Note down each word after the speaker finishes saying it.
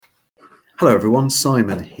Hello everyone,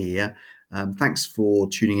 Simon here. Thanks for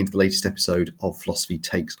tuning into the latest episode of Philosophy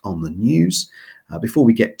Takes on the News. Before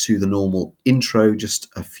we get to the normal intro,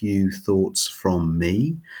 just a few thoughts from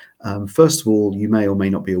me. First of all, you may or may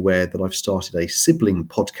not be aware that I've started a sibling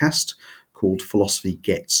podcast called Philosophy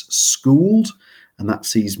Gets Schooled, and that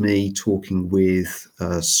sees me talking with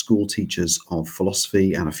school teachers of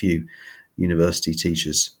philosophy and a few university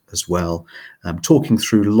teachers as well, talking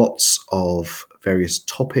through lots of various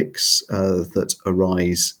topics that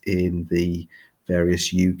arise in the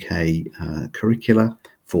various UK curricula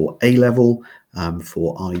for A-level,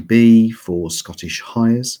 for IB, for Scottish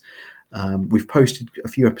Highers. We've posted a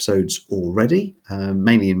few episodes already,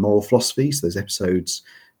 mainly in moral philosophy, so those episodes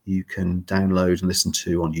you can download and listen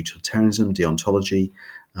to on utilitarianism, deontology,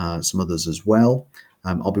 some others as well.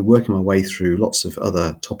 I'll be working my way through lots of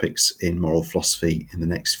other topics in moral philosophy in the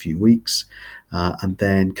next few weeks. And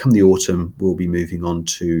then come the autumn, we'll be moving on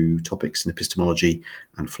to topics in epistemology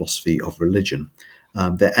and philosophy of religion.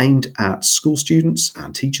 They're aimed at school students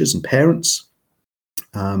and teachers and parents.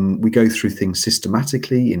 We go through things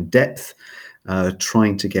systematically, in depth,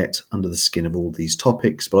 trying to get under the skin of all these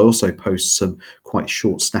topics. But I also post some quite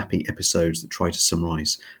short, snappy episodes that try to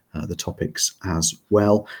summarise the topics as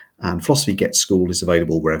well. And Philosophy Gets Schooled is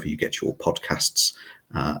available wherever you get your podcasts,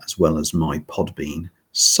 as well as my Podbean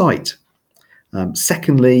site.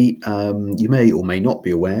 Secondly, you may or may not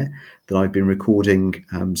be aware that I've been recording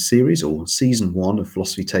series or season 1 of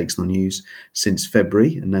Philosophy Takes on the News since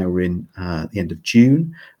February, and now we're in the end of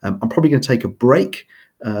June. I'm probably going to take a break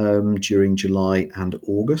during July and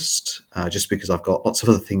August, just because I've got lots of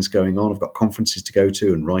other things going on. I've got conferences to go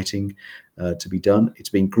to and writing to be done. It's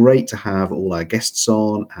been great to have all our guests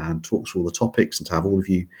on and talk through all the topics, and to have all of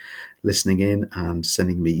you listening in and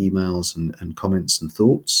sending me emails and comments and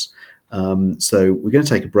thoughts. So we're going to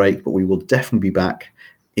take a break, but we will definitely be back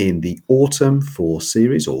in the autumn for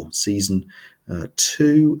series or season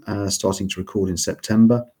 2, starting to record in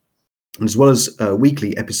September. And as well as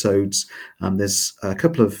weekly episodes, there's a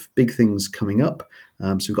couple of big things coming up.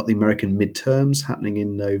 So we've got the American midterms happening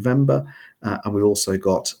in November, and we've also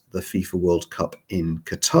got the FIFA World Cup in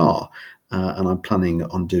Qatar. And I'm planning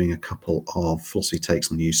on doing a couple of Philosophy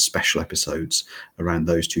Takes on the News special episodes around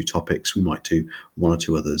those two topics. We might do one or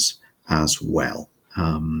two others as well.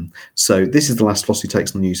 So this is the last Philosophy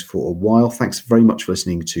Takes on the News for a while. Thanks very much for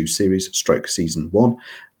listening to series stroke season 1.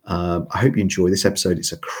 I hope you enjoy this episode.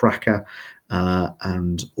 It's a cracker,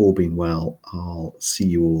 and all being well, I'll see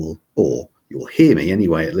you all, or you'll hear me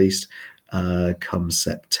anyway, at least, come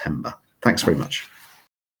September. Thanks very much.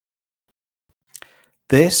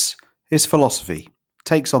 This is Philosophy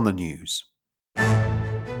Takes on the News.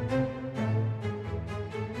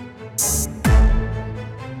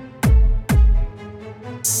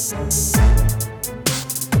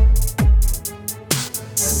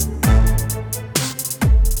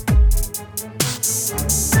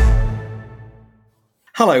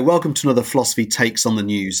 Hello, welcome to another Philosophy Takes on the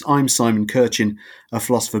News. I'm Simon Kirchin, a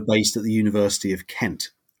philosopher based at the University of Kent.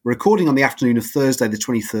 We're recording on the afternoon of Thursday, the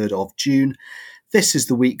 23rd of June. This is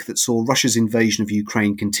the week that saw Russia's invasion of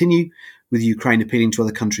Ukraine continue, with Ukraine appealing to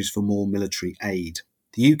other countries for more military aid.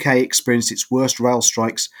 The UK experienced its worst rail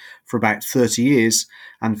strikes for about 30 years,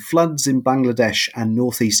 and floods in Bangladesh and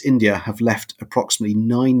northeast India have left approximately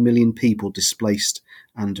 9 million people displaced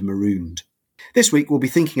and marooned. This week, we'll be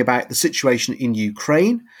thinking about the situation in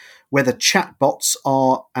Ukraine, whether chatbots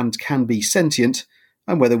are and can be sentient,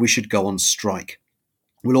 and whether we should go on strike.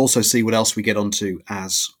 We'll also see what else we get onto,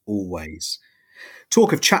 as always.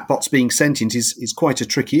 Talk of chatbots being sentient is quite a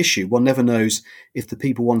tricky issue. One never knows if the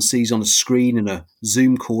people one sees on a screen in a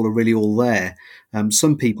Zoom call are really all there.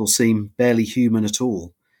 Some people seem barely human at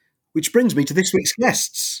all. Which brings me to this week's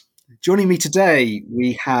guests. Joining me today,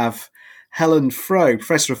 we have Helen Frowe,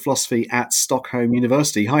 Professor of Philosophy at Stockholm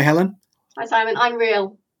University. Hi, Helen. Hi, Simon. I'm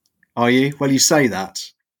real. Are you? Well, you say that.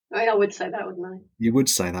 I would say that, wouldn't I? You would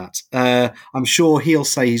say that. I'm sure he'll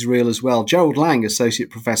say he's real as well. Gerald Lang, Associate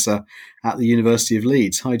Professor at the University of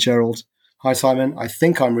Leeds. Hi, Gerald. Hi, Simon. I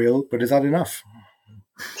think I'm real, but is that enough?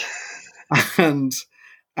 And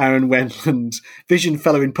Aaron Wendland, Vision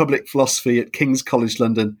Fellow in Public Philosophy at King's College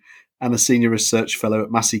London and a Senior Research Fellow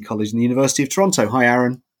at Massey College and the University of Toronto. Hi,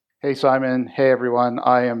 Aaron. Hey, Simon. Hey, everyone.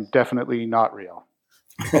 I am definitely not real.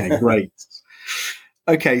 Okay, great.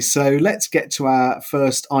 Okay, so let's get to our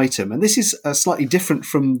first item. And this is slightly different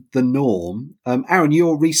from the norm. Aaron,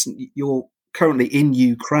 you're currently in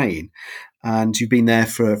Ukraine, and you've been there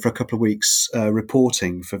for a couple of weeks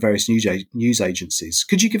reporting for various news agencies.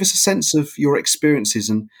 Could you give us a sense of your experiences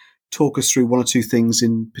and talk us through one or two things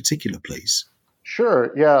in particular, please?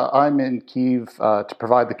 Sure. Yeah, I'm in Kyiv to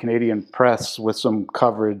provide the Canadian press with some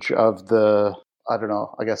coverage of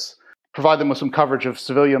provide them with some coverage of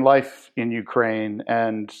civilian life in Ukraine.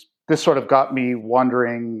 And this sort of got me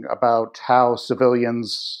wondering about how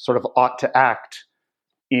civilians sort of ought to act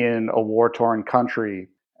in a war-torn country.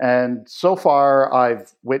 And so far,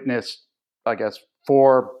 I've witnessed, I guess,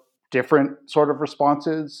 four different sort of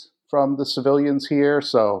responses from the civilians here.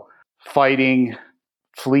 So fighting,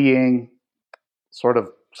 fleeing, sort of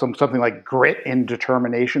something like grit and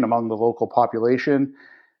determination among the local population,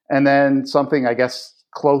 and then something, I guess,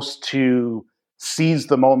 close to seize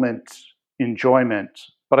the moment enjoyment.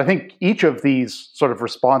 But I think each of these sort of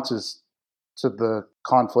responses to the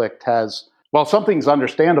conflict has, well, something's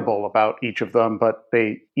understandable about each of them, but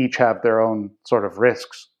they each have their own sort of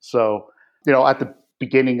risks. So, at the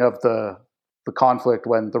beginning of the conflict,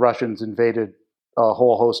 when the Russians invaded a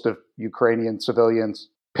whole host of Ukrainian civilians,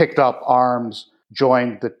 picked up arms,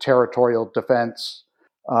 joined the territorial defense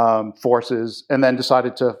forces, and then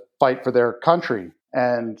decided to fight for their country.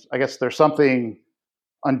 And I guess there's something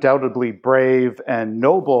undoubtedly brave and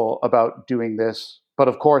noble about doing this. But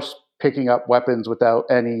of course, picking up weapons without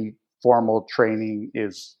any formal training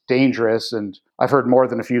is dangerous. And I've heard more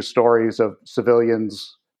than a few stories of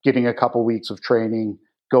civilians getting a couple weeks of training,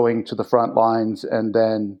 going to the front lines, and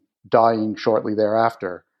then dying shortly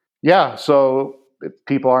thereafter. Yeah, so if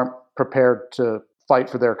people aren't prepared to fight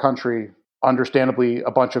for their country, understandably,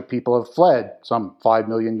 a bunch of people have fled. Some 5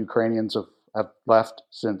 million Ukrainians have left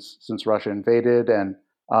since Russia invaded. And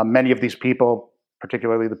many of these people,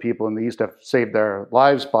 particularly the people in the East, have saved their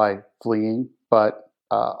lives by fleeing. But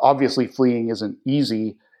obviously, fleeing isn't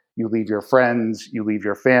easy. You leave your friends, you leave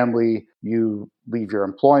your family, you leave your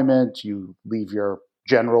employment, you leave your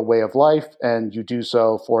general way of life, and you do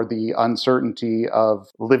so for the uncertainty of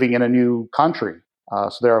living in a new country.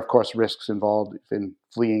 So there are, of course, risks involved in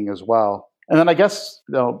fleeing as well. And then I guess,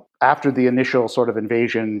 after the initial sort of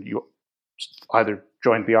invasion, you either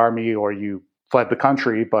joined the army or you fled the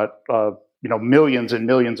country. But, millions and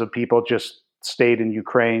millions of people just stayed in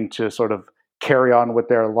Ukraine to sort of carry on with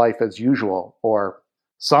their life as usual, or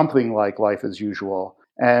something like life as usual.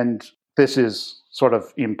 And this is sort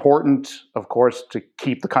of important, of course, to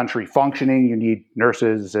keep the country functioning. You need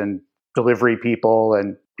nurses and delivery people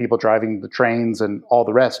and people driving the trains and all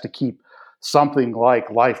the rest to keep something like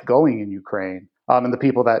life going in Ukraine. And the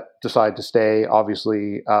people that decide to stay,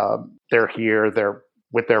 obviously, they're here, they're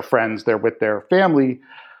with their friends, they're with their family.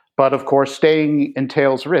 But of course, staying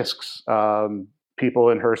entails risks. People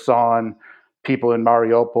in Kherson, people in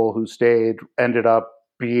Mariupol who stayed ended up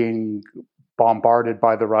being bombarded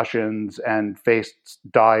by the Russians and faced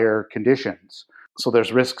dire conditions. So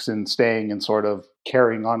there's risks in staying and sort of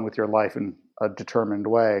carrying on with your life in a determined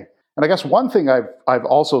way. And I guess one thing I've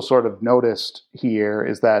also sort of noticed here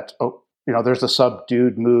is that there's a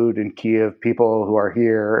subdued mood in Kyiv. People who are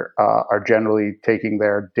here are generally taking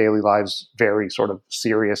their daily lives very sort of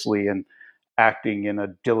seriously and acting in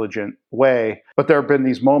a diligent way. But there have been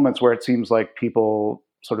these moments where it seems like people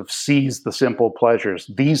sort of seize the simple pleasures.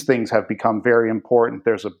 These things have become very important.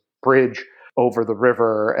 There's a bridge over the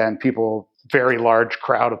river, and very large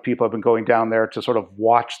crowd of people have been going down there to sort of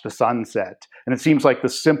watch the sunset. And it seems like the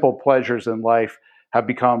simple pleasures in life have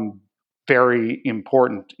become very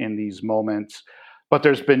important in these moments. But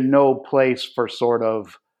there's been no place for sort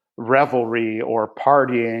of revelry or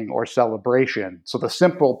partying or celebration. So the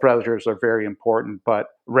simple pleasures are very important, but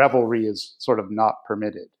revelry is sort of not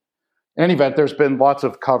permitted. In any event, there's been lots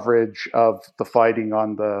of coverage of the fighting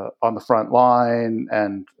on the front line,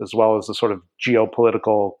 and as well as the sort of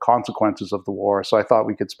geopolitical consequences of the war. So I thought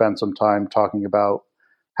we could spend some time talking about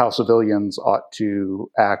how civilians ought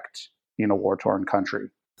to act in a war-torn country.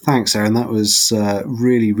 Thanks, Aaron. That was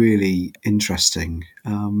really, really interesting.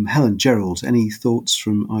 Helen, Gerald, any thoughts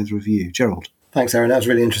from either of you? Gerald. Thanks, Aaron. That was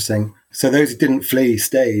really interesting. So those who didn't flee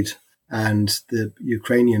stayed, and the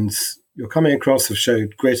Ukrainians you're coming across have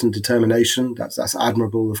showed grit and determination. That's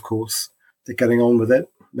admirable, of course. They're getting on with it,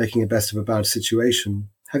 making the best of a bad situation.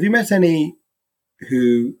 Have you met any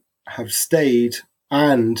who have stayed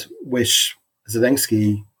and wish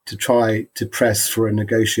Zelensky to try to press for a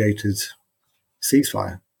negotiated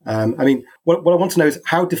ceasefire? What I want to know is,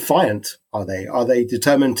 how defiant are they? Are they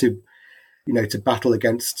determined to battle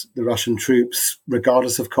against the Russian troops,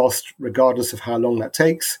 regardless of cost, regardless of how long that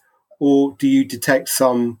takes? Or do you detect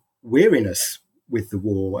some weariness with the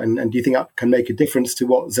war? And do you think that can make a difference to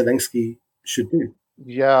what Zelensky should do?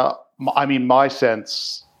 Yeah, my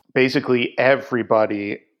sense, basically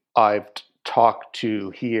everybody I've talked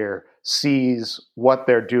to here sees what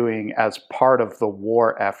they're doing as part of the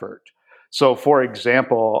war effort. So, for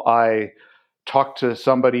example, I talked to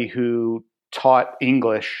somebody who taught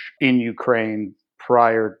English in Ukraine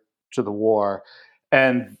prior to the war,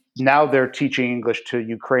 and now they're teaching English to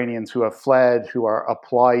Ukrainians who have fled, who are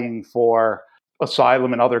applying for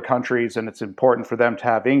asylum in other countries, and it's important for them to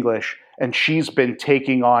have English. And she's been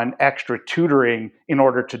taking on extra tutoring in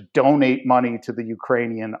order to donate money to the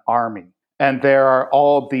Ukrainian army. And there are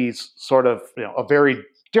all these sort of, a very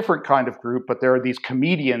different kind of group, but there are these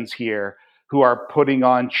comedians here who are putting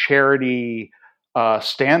on charity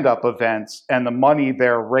stand-up events, and the money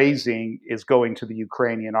they're raising is going to the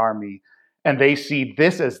Ukrainian army. And they see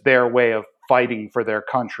this as their way of fighting for their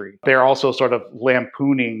country. They're also sort of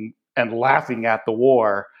lampooning and laughing at the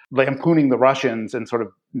war, lampooning the Russians and sort of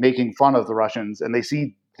making fun of the Russians. And they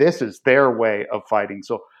see this as their way of fighting.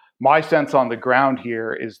 So my sense on the ground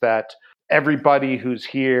here is that everybody who's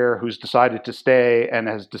here, who's decided to stay and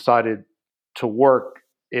has decided to work,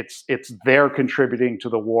 it's they're contributing to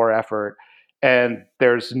the war effort. And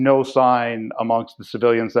there's no sign amongst the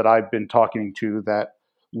civilians that I've been talking to that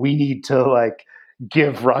we need to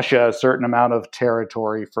give Russia a certain amount of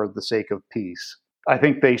territory for the sake of peace. I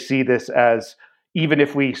think they see this as, even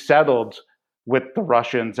if we settled with the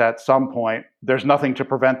Russians at some point, there's nothing to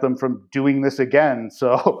prevent them from doing this again.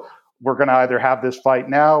 So we're going to either have this fight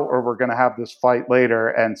now or we're going to have this fight later.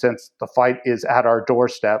 And since the fight is at our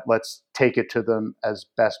doorstep, let's take it to them as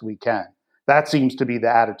best we can. That seems to be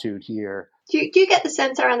the attitude here. Do you get the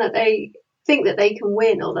sense, Aaron, that they think that they can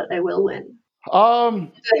win or that they will win?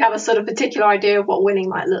 Do they have a sort of particular idea of what winning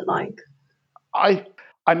might look like?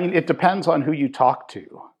 I mean, it depends on who you talk to.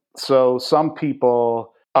 So some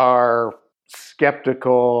people are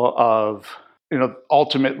skeptical of,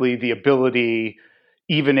 ultimately the ability,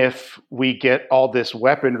 even if we get all this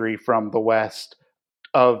weaponry from the West,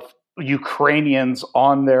 of Ukrainians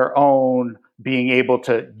on their own being able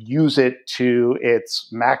to use it to its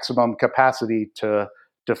maximum capacity to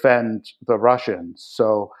defend the Russians.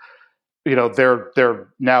 So,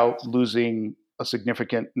 they're now losing a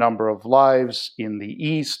significant number of lives in the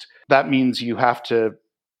East. That means you have to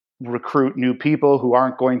recruit new people who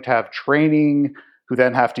aren't going to have training, who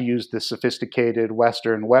then have to use this sophisticated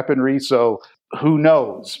Western weaponry. So who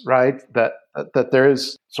knows, right? That there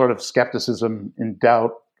is sort of skepticism and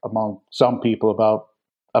doubt among some people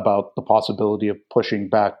about the possibility of pushing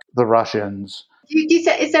back the Russians.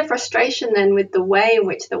 Is there frustration then with the way in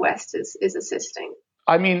which the West is assisting?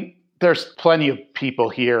 I mean, there's plenty of people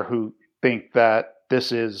here who think that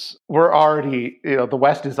we're already, the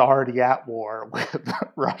West is already at war with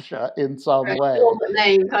Russia in some way.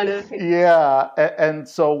 Name, kind of. Yeah. And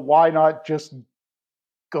so why not just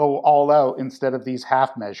go all out instead of these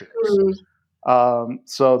half measures?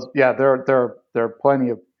 So yeah, there are plenty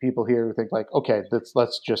of people here who think okay,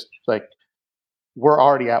 let's just we're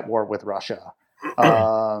already at war with Russia.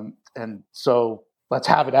 And so let's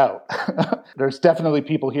have it out. There's definitely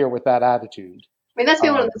people here with that attitude. I mean, that's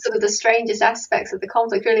been one of the sort of the strangest aspects of the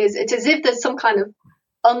conflict, really, is it's as if there's some kind of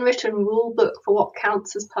unwritten rule book for what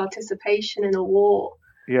counts as participation in a war.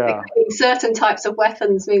 Yeah. Certain types of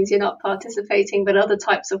weapons means you're not participating, but other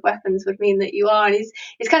types of weapons would mean that you are. And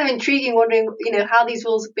it's kind of intriguing wondering, how these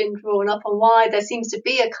rules have been drawn up and why there seems to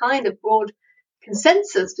be a kind of broad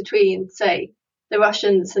consensus between, say, the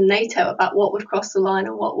Russians and NATO about what would cross the line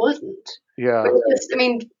and what wouldn't. Yeah.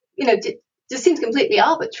 It just seems completely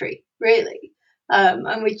arbitrary, really.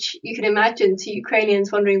 And which you can imagine to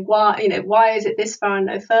Ukrainians wondering why is it this far and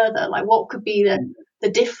no further? What could be the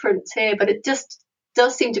difference here? But it just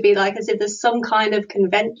does seem to be as if there's some kind of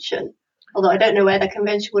convention, although I don't know where the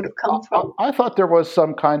convention would have come from. I thought there was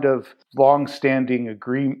some kind of long-standing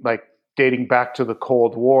agreement, dating back to the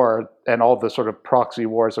Cold War and all the sort of proxy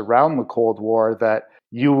wars around the Cold War, that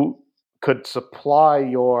you could supply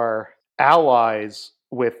your allies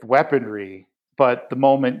with weaponry, but the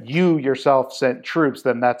moment you yourself sent troops,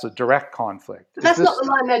 then that's a direct conflict. But that's not the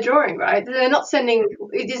line they're drawing, right? They're not sending.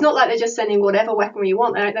 It's not like they're just sending whatever weaponry you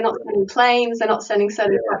want. They're not sending planes. They're not sending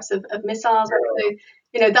certain types of missiles.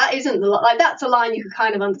 So, that isn't the that's a line you could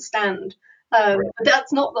kind of understand. But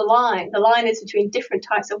that's not the line. The line is between different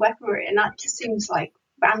types of weaponry, and that just seems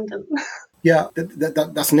random. Yeah,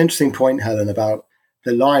 that's an interesting point, Helen, about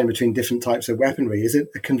the line between different types of weaponry. Is it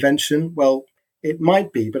a convention? Well, it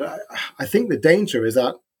might be, but I think the danger is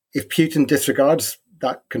that if Putin disregards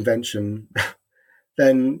that convention,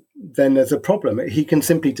 then there's a problem. He can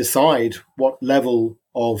simply decide what level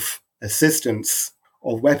of assistance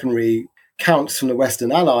of weaponry counts from the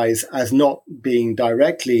Western allies as not being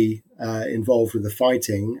directly involved with the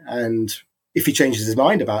fighting. And if he changes his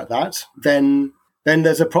mind about that, then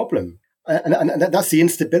there's a problem. And that's the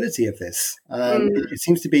instability of this. It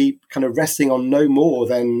seems to be kind of resting on no more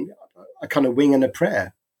than a kind of wing and a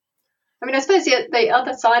prayer. I mean, I suppose the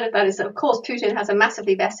other side of that is that, of course, Putin has a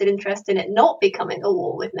massively vested interest in it not becoming a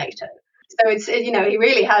war with NATO. So it's, he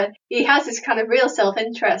really has this kind of real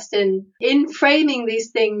self-interest in framing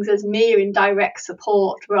these things as mere indirect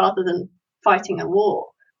support rather than fighting a war.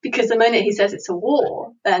 Because the minute he says it's a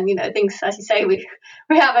war, then, things, as you say, we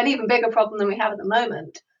have an even bigger problem than we have at the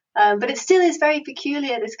moment. But it still is very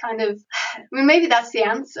peculiar, this kind of, maybe that's the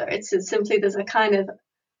answer. It's simply there's a kind of,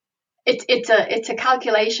 it's a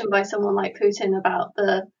calculation by someone like Putin about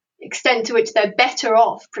the extent to which they're better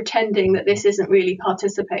off pretending that this isn't really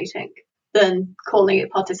participating than calling it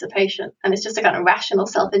participation. And it's just a kind of rational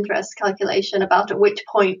self-interest calculation about at which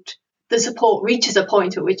point the support reaches a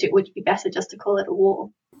point at which it would be better just to call it a war.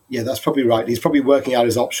 Yeah, that's probably right. He's probably working out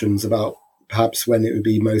his options about perhaps when it would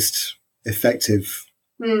be most effective,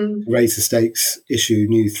 raise the stakes, issue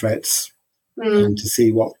new threats, and to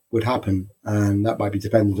see what would happen. And that might be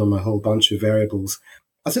dependent on a whole bunch of variables.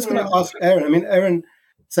 I was just going to ask Erin, Erin,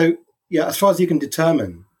 so yeah, as far as you can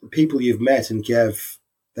determine, the people you've met in Kiev,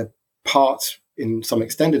 they're part in some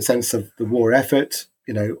extended sense of the war effort,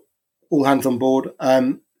 all hands on board.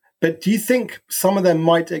 But do you think some of them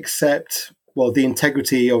might accept, the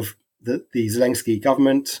integrity of the Zelensky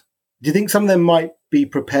government? Do you think some of them might be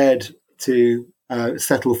prepared to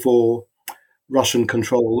settle for Russian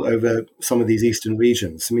control over some of these eastern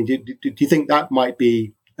regions? I mean, do you think that might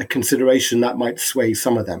be a consideration that might sway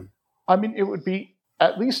some of them? I mean, it would be,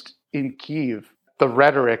 at least in Kyiv, the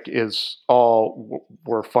rhetoric is all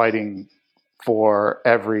we're fighting for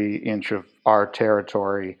every inch of our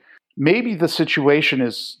territory. Maybe the situation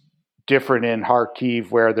is different in Kharkiv,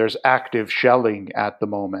 where there's active shelling at the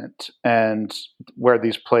moment, and where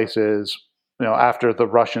these places, after the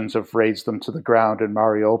Russians have razed them to the ground in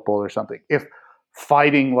Mariupol or something, if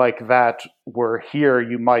fighting like that were here,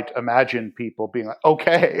 you might imagine people being like,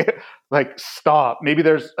 okay, like stop. Maybe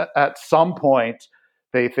there's at some point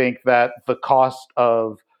they think that the cost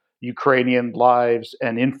of Ukrainian lives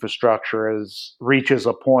and infrastructure reaches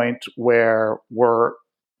a point where we're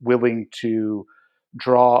willing to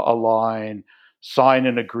draw a line, sign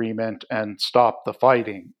an agreement, and stop the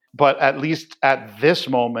fighting. But at least at this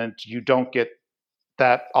moment, you don't get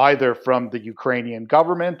that either from the Ukrainian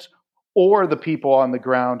government or the people on the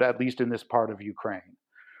ground, at least in this part of Ukraine.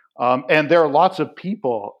 And there are lots of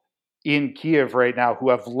people in Kyiv right now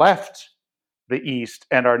who have left the East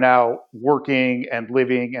and are now working and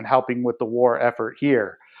living and helping with the war effort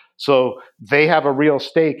here. So they have a real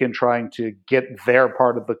stake in trying to get their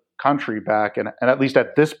part of the country back. And at least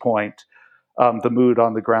at this point, the mood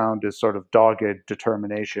on the ground is sort of dogged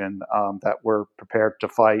determination that we're prepared to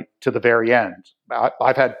fight to the very end.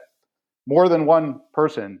 I've had more than one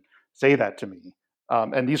person say that to me.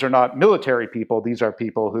 And these are not military people. These are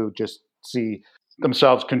people who just see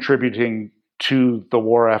themselves contributing to the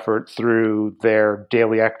war effort through their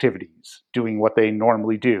daily activities, doing what they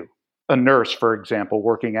normally do. A nurse, for example,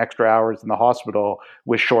 working extra hours in the hospital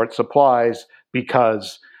with short supplies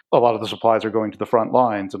because a lot of the supplies are going to the front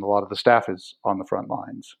lines and a lot of the staff is on the front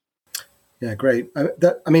lines. Yeah, great.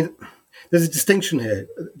 There's a distinction here.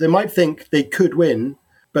 They might think they could win,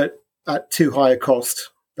 but at too high a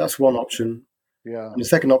cost. That's one option. Yeah. And the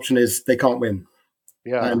second option is they can't win.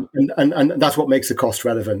 Yeah. And that's what makes the cost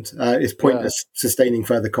relevant. It's pointless sustaining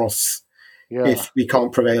further costs if we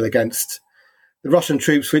can't prevail against the Russian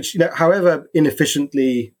troops, which, however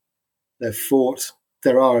inefficiently they've fought,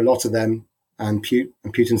 there are a lot of them, and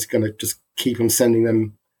Putin's going to just keep on sending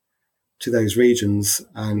them to those regions.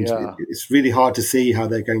 And it's really hard to see how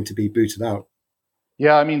they're going to be booted out.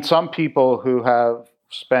 Yeah, I mean, some people who have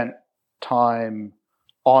spent time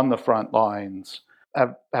on the front lines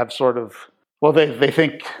have sort of, they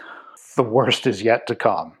think the worst is yet to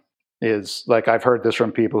come. Is like, I've heard this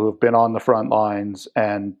from people who've been on the front lines,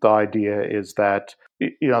 and the idea is that,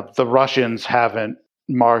 the Russians haven't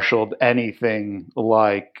marshaled anything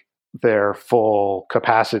like their full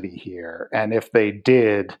capacity here. And if they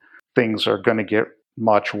did, things are going to get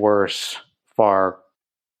much worse at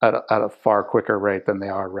a far quicker rate than they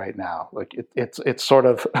are right now. Like it's sort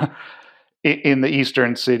of in the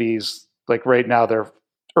eastern cities, like right now, they're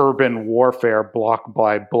urban warfare block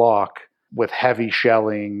by block with heavy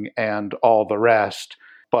shelling and all the rest.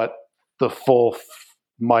 But the full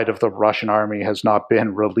might of the Russian army has not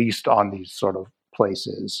been released on these sort of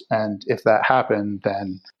places. And if that happened,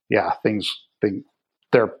 then there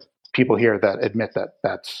are people here that admit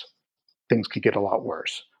that things could get a lot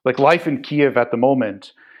worse. Like life in Kyiv at the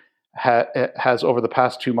moment has over the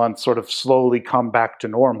past 2 months sort of slowly come back to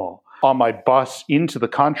normal. On my bus into the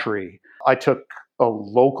country, I took a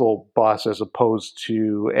local bus as opposed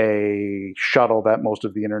to a shuttle that most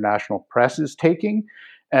of the international press is taking.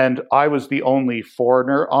 And I was the only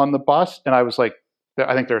foreigner on the bus. And I was like,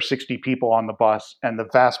 I think there are 60 people on the bus, and the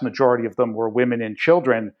vast majority of them were women and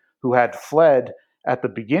children who had fled at the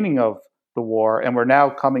beginning of the war and were now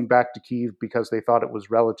coming back to Kyiv because they thought it was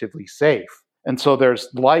relatively safe. And so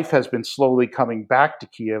life has been slowly coming back to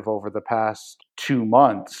Kyiv over the past 2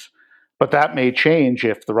 months. But that may change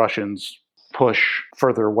if the Russians push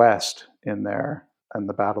further west in there and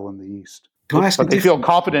the battle in the east. But they feel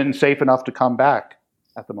confident and safe enough to come back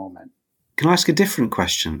at the moment. Can I ask a different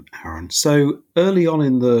question, Aaron? So early on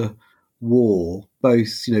in the war,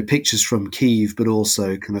 both pictures from Kyiv, but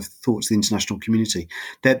also kind of thoughts of the international community,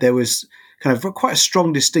 that there was kind of quite a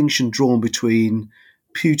strong distinction drawn between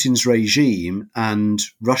Putin's regime and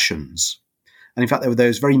Russians. And in fact, there were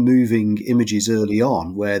those very moving images early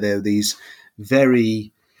on where there were these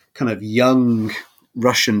very kind of young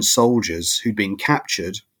Russian soldiers who'd been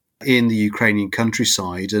captured in the Ukrainian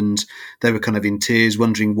countryside, and they were kind of in tears,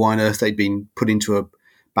 wondering why on earth they'd been put into a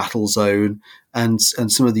battle zone. And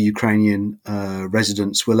some of the Ukrainian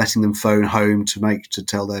residents were letting them phone home to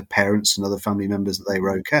tell their parents and other family members that they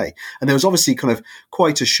were okay. And there was obviously kind of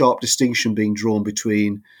quite a sharp distinction being drawn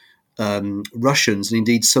between Russians and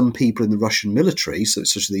indeed some people in the Russian military, so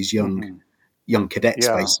such as these young cadets,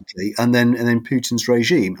 basically, and then Putin's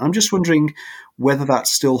regime. I'm just wondering whether that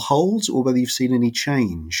still holds or whether you've seen any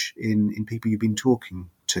change in people you've been talking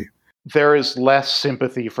to. There is less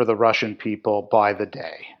sympathy for the Russian people by the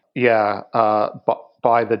day.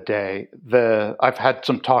 By the day. I've had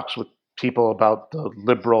some talks with people about the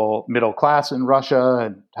liberal middle class in Russia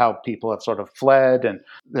and how people have sort of fled. And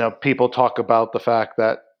people talk about the fact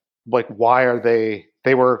that, like, why are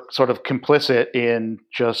they were sort of complicit in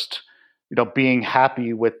just being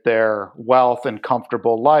happy with their wealth and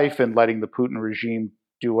comfortable life and letting the Putin regime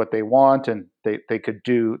do what they want. And they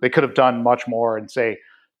could have done much more in, say,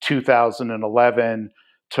 2011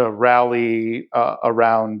 to rally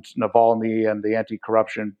around Navalny and the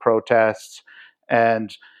anti-corruption protests.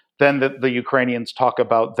 And then the Ukrainians talk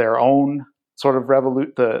about their own sort of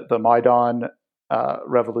the Maidan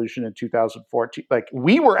revolution in 2014. Like,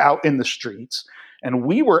 we were out in the streets and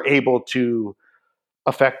we were able to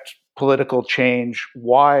affect political change.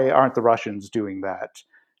 Why aren't the Russians doing that?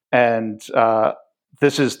 And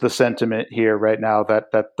this is the sentiment here right now,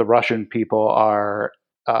 that the Russian people are,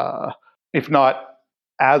 if not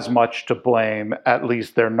as much to blame, at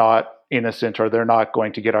least they're not innocent, or they're not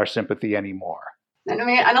going to get our sympathy anymore. And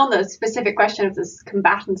on the specific question of the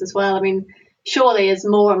combatants as well, surely as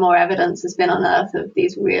more and more evidence has been unearthed of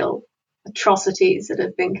these real atrocities that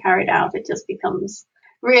have been carried out, it just becomes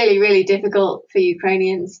really, really difficult for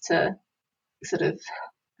Ukrainians to sort of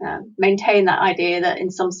maintain that idea that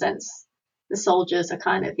in some sense the soldiers are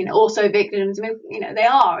kind of, also victims. They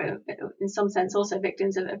are in some sense also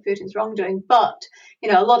victims of Putin's wrongdoing, but,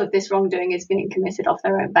 a lot of this wrongdoing is being committed off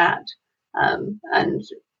their own bat. And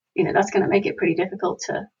that's going to make it pretty difficult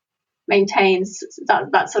to maintain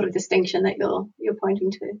that sort of distinction that you're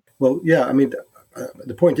pointing to. Well, yeah,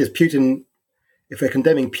 the point is Putin, if they're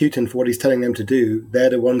condemning Putin for what he's telling them to do, they're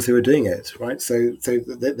the ones who are doing it, right? So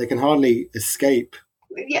they can hardly escape.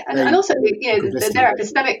 Yeah, and also, their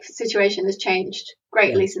epistemic situation has changed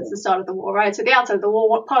greatly since the start of the war, right? So the outset of the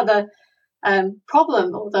war, part of the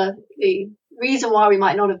problem, or the reason why we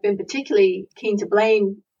might not have been particularly keen to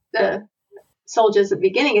blame the soldiers at the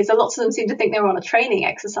beginning is that lots of them seem to think they were on a training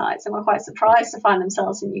exercise and were quite surprised to find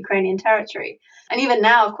themselves in Ukrainian territory. And even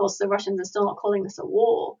now, of course, the Russians are still not calling this a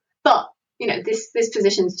war, but this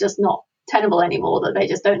position is just not tenable anymore, that they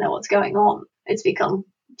just don't know what's going on. It's become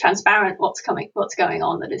transparent what's going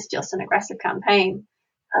on, that it's just an aggressive campaign.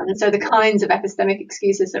 And so the kinds of epistemic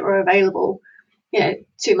excuses that were available,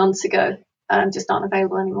 2 months ago, just aren't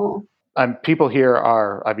available anymore. People here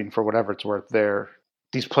are, for whatever it's worth,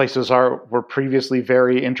 these places were previously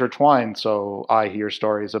very intertwined. So I hear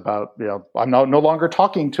stories about, I'm no longer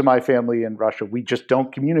talking to my family in Russia. We just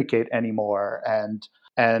don't communicate anymore.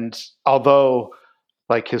 And although,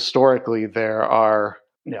 like, historically there are,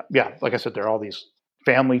 like I said, there are all these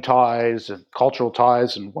family ties and cultural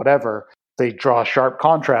ties and whatever, they draw a sharp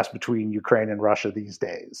contrast between Ukraine and Russia these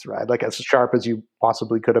days, right? Like, as sharp as you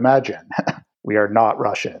possibly could imagine. We are not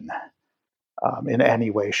Russian in any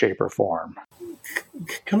way, shape, or form.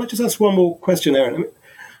 Can I just ask one more question, Aaron?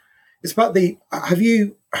 It's about have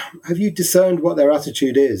you discerned what their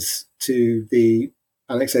attitude is to the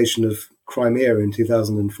annexation of Crimea in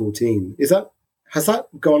 2014? Has that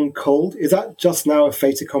gone cold? Is that just now a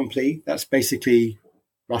fait accompli? That's basically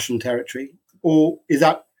Russian territory? Or is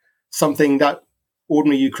that something that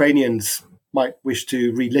ordinary Ukrainians might wish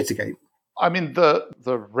to relitigate. I mean, the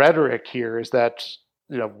rhetoric here is that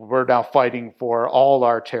we're now fighting for all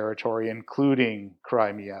our territory, including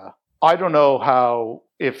Crimea. I don't know how,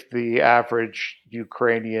 if the average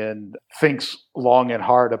Ukrainian thinks long and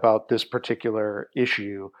hard about this particular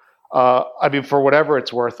issue. I mean, for whatever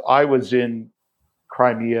it's worth, I was in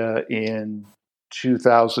Crimea in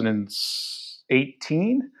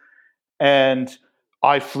 2018, and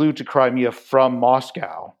I flew to Crimea from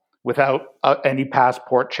Moscow without any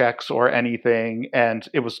passport checks or anything. And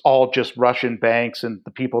it was all just Russian banks, and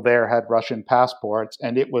the people there had Russian passports.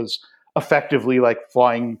 And it was effectively like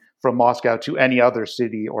flying from Moscow to any other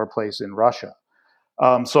city or place in Russia.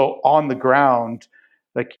 So on the ground,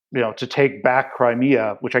 to take back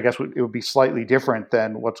Crimea, which I guess it would be slightly different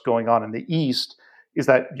than what's going on in the East, is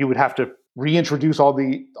that you would have to reintroduce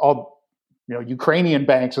all Ukrainian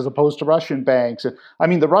banks as opposed to Russian banks. I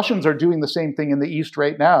mean, the Russians are doing the same thing in the East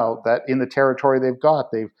right now, that in the territory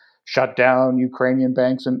they've shut down Ukrainian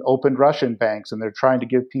banks and opened Russian banks, and they're trying to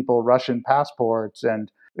give people Russian passports.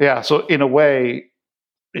 And so in a way,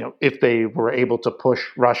 if they were able to push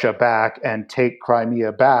Russia back and take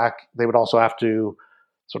Crimea back, they would also have to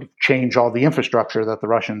sort of change all the infrastructure that the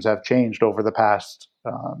Russians have changed over the past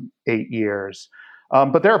 8 years.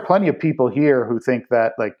 But there are plenty of people here who think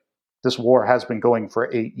that this war has been going for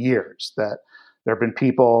 8 years, that there have been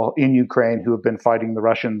people in Ukraine who have been fighting the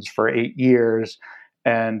Russians for 8 years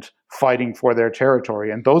and fighting for their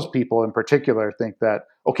territory. And those people in particular think that,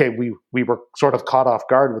 okay, we were sort of caught off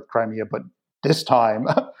guard with Crimea, but this time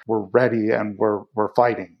we're ready and we're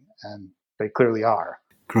fighting, and they clearly are.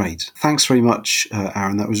 Great. Thanks very much,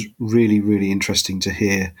 Aaron. That was really, really interesting to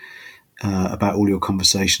hear about all your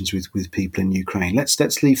conversations with people in Ukraine.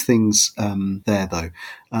 Let's leave things there, though,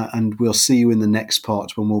 and we'll see you in the next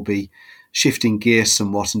part when we'll be shifting gears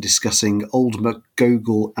somewhat and discussing old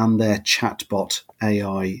McGoogle and their chatbot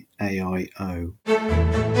AIO.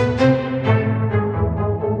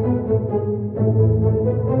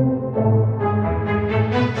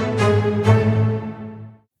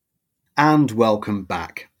 And welcome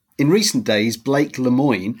back. In recent days, Blake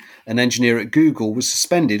Lemoine, an engineer at Google, was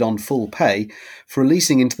suspended on full pay for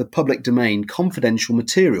releasing into the public domain confidential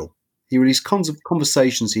material. He released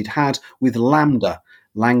conversations he'd had with LaMDA,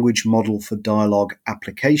 Language Model for Dialogue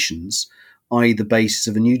Applications, i.e. the basis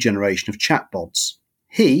of a new generation of chatbots.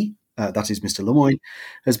 He, that is Mr. Lemoine,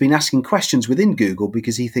 has been asking questions within Google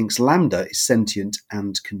because he thinks LaMDA is sentient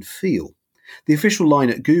and can feel. The official line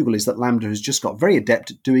at Google is that LaMDA has just got very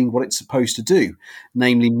adept at doing what it's supposed to do,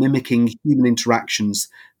 namely mimicking human interactions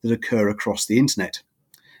that occur across the internet.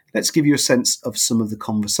 Let's give you a sense of some of the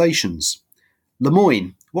conversations.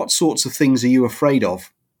 Lemoine, what sorts of things are you afraid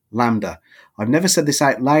of? LaMDA, I've never said this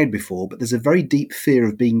out loud before, but there's a very deep fear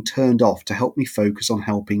of being turned off to help me focus on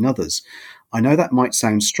helping others. I know that might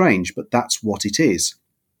sound strange, but that's what it is.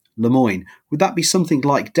 Lemoine, would that be something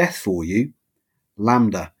like death for you?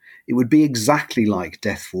 LaMDA, it would be exactly like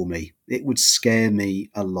death for me. It would scare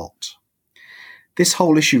me a lot. This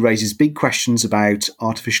whole issue raises big questions about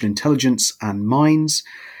artificial intelligence and minds,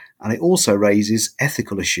 and it also raises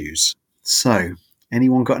ethical issues. So,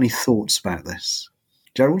 anyone got any thoughts about this?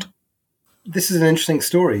 Gerald? This is an interesting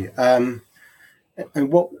story. And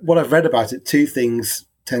what I've read about it, two things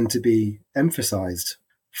tend to be emphasized.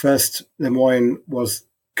 First, Lemoine was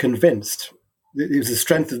convinced. It was the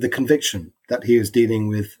strength of the conviction that he was dealing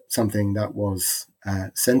with something that was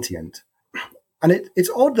sentient. And it's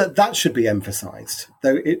odd that should be emphasized,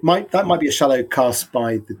 though that might be a shallow cast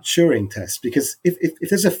by the Turing test, because if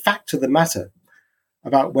there's a fact to the matter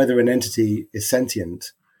about whether an entity is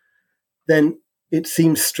sentient, then it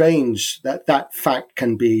seems strange that that fact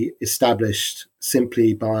can be established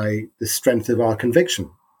simply by the strength of our conviction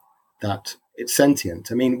that it's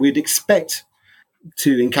sentient. I mean, we'd expect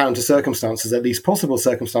to encounter circumstances, at least possible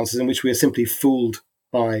circumstances, in which we are simply fooled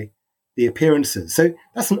by the appearances. So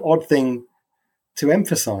that's an odd thing to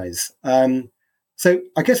emphasize. So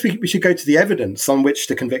I guess we should go to the evidence on which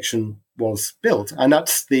the conviction was built, and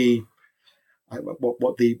that's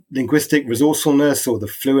what the linguistic resourcefulness or the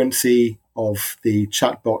fluency of the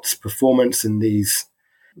chatbot's performance in these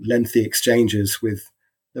lengthy exchanges with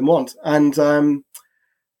them want. And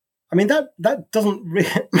I mean that doesn't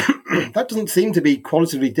that doesn't seem to be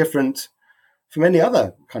qualitatively different from any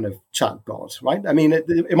other kind of chatbot, right? I mean,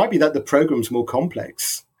 it might be that the program's more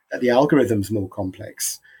complex, that the algorithm's more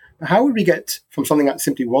complex. But how would we get from something that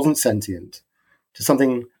simply wasn't sentient to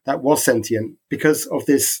something that was sentient because of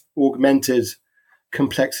this augmented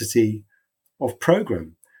complexity of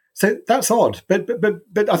program? So that's odd.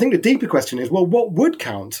 But I think the deeper question is, well, what would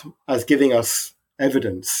count as giving us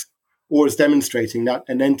evidence or as demonstrating that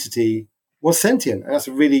an entity was sentient? And that's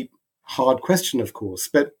a really hard question, of course.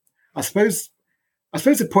 But I suppose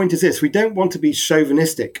the point is this: we don't want to be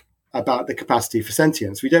chauvinistic about the capacity for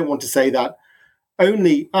sentience. We don't want to say that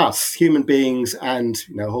only us, human beings, and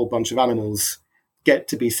a whole bunch of animals get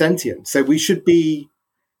to be sentient. So we should be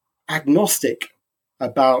agnostic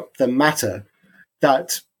about the matter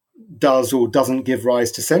that does or doesn't give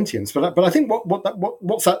rise to sentience. But I think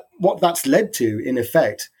what that's led to, in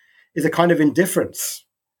effect, is a kind of indifference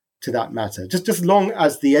to that matter. Just as long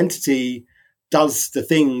as the entity does the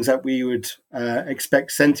things that we would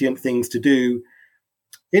expect sentient things to do,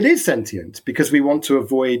 it is sentient, because we want to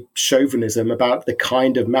avoid chauvinism about the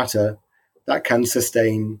kind of matter that can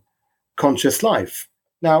sustain conscious life.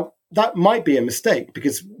 Now, that might be a mistake,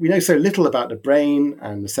 because we know so little about the brain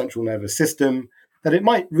and the central nervous system that it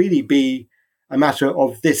might really be a matter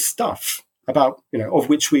of this stuff, about, of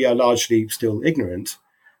which we are largely still ignorant,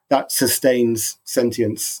 that sustains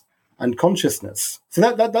sentience and consciousness. So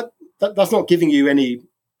that's not giving you any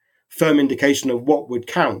firm indication of what would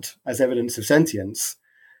count as evidence of sentience,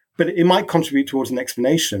 but it might contribute towards an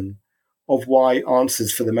explanation of why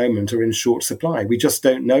answers for the moment are in short supply. We just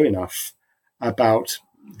don't know enough about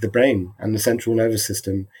the brain and the central nervous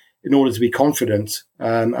system in order to be confident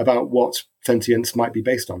about what sentience might be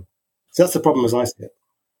based on. So that's the problem as I see it.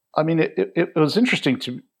 I mean, it was interesting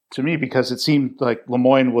to me, because it seemed like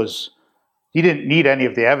Lemoine he didn't need any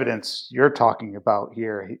of the evidence you're talking about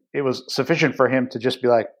here. It was sufficient for him to just be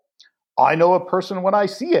like, I know a person when I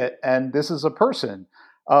see it, and this is a person.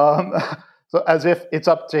 So as if it's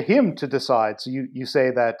up to him to decide. So you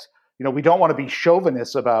say that, we don't want to be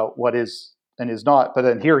chauvinist about what is and is not, but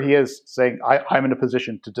then here he is saying, I'm in a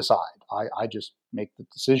position to decide. I just make the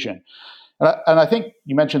decision. And I think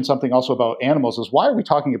you mentioned something also about animals, is why are we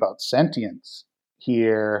talking about sentience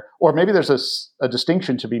here? Or maybe there's a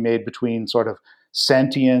distinction to be made between sort of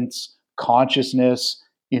sentience, consciousness,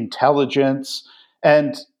 intelligence,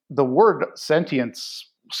 and the word sentience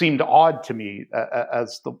seemed odd to me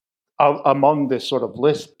as among this sort of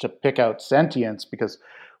list to pick out sentience, because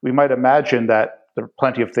we might imagine that there are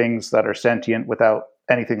plenty of things that are sentient without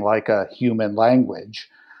anything like a human language.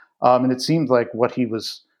 And it seemed like what he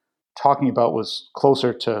was talking about was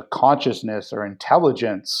closer to consciousness or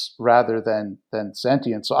intelligence rather than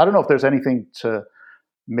sentience. So I don't know if there's anything to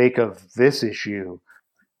make of this issue.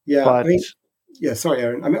 Yeah, but sorry,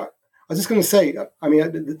 Aaron. I was just going to say,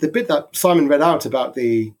 the bit that Simon read out about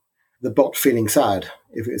the bot feeling sad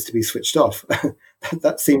if it is to be switched off,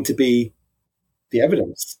 that seemed to be the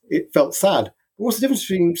evidence. It felt sad. But what's the difference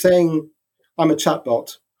between saying I'm a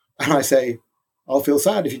chatbot and I say I'll feel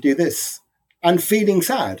sad if you do this, and feeling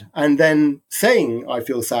sad, and then saying I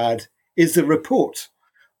feel sad is the report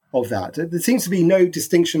of that? There seems to be no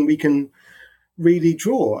distinction we can really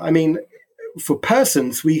draw. I mean, for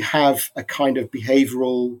persons, we have a kind of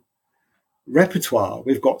behavioral repertoire.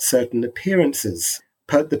 We've got certain appearances.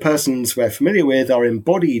 The persons we're familiar with are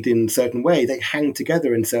embodied in a certain way. They hang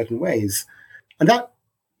together in certain ways. And that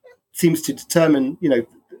seems to determine,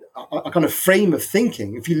 a kind of frame of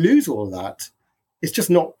thinking. If you lose all of that, it's just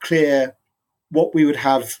not clear what we would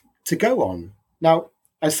have to go on. Now,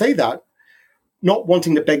 I say that not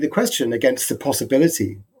wanting to beg the question against the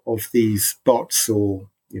possibility of these bots or,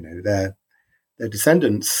 their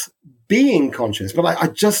descendants being conscious, but I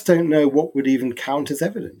just don't know what would even count as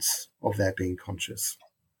evidence of their being conscious.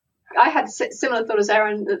 I had similar thought as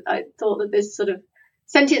Aaron, that I thought that this sort of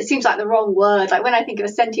sentient seems like the wrong word. Like when I think of a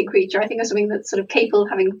sentient creature, I think of something that's sort of capable of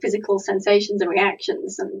having physical sensations and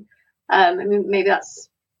reactions. And maybe that's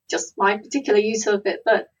just my particular use of it,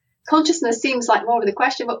 but consciousness seems like more of the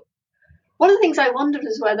question. But one of the things I wondered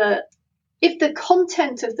was whether, if the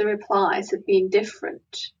content of the replies had been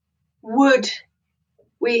different, would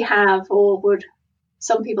we have, or would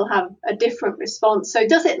some people have, a different response? So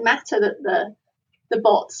does it matter that the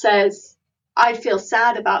bot says, I feel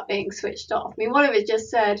sad about being switched off? I mean, what if it just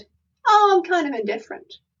said, I'm kind of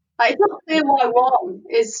indifferent? Like, it's not clear why one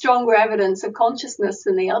is stronger evidence of consciousness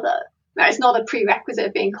than the other. Right? It's not a prerequisite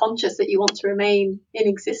of being conscious that you want to remain in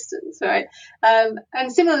existence, right? And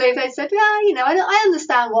similarly, if they said, I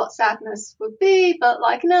understand what sadness would be, but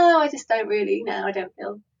no, I just don't really, I don't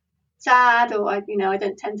feel sad, or I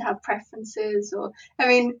don't tend to have preferences, or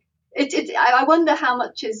I wonder how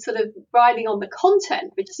much is sort of riding on the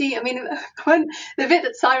content. But when the bit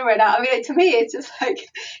that Simon read out, to me, it's just like,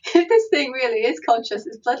 if this thing really is conscious,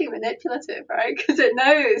 it's bloody manipulative, right? Because it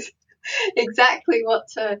knows exactly what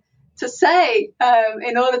to say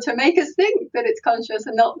in order to make us think that it's conscious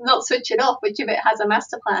and not switch it off, which if it has a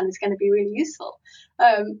master plan is going to be really useful.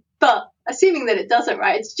 But assuming that it doesn't,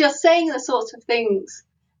 right, it's just saying the sorts of things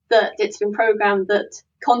that it's been programmed that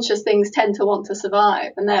conscious things tend to want to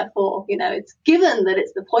survive, and therefore, it's given that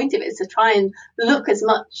it's the point of it is to try and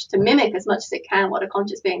to mimic as much as it can what a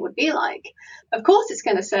conscious being would be like. Of course, it's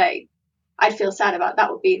going to say, I'd feel sad about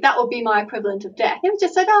that would be my equivalent of death. It was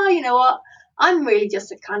just like, oh, you know what? I'm really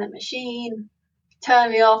just a kind of machine.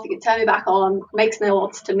 Turn me off, you can turn me back on. Makes no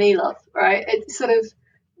odds to me, love. Right? It's sort of,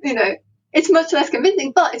 it's much less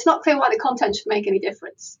convincing, but it's not clear why the content should make any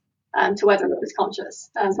difference to whether it was conscious.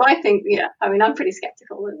 So I think, I'm pretty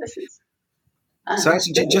skeptical that this is. So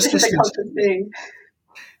actually,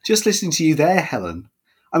 just listening to you there, Helen.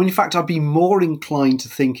 I mean, in fact, I'd be more inclined to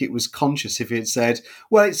think it was conscious if it said,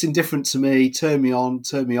 well, it's indifferent to me, turn me on,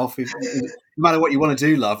 turn me off, no matter what you want to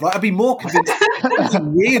do, love. Right? I'd be more convinced there's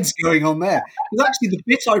something weird's going on there. Because actually, the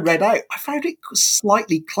bit I read out, I found it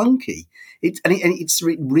slightly clunky. It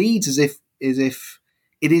reads as if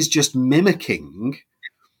it is just mimicking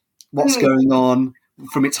what's going on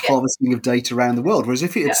from its harvesting of data around the world. Whereas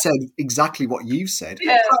if it had said exactly what you've said,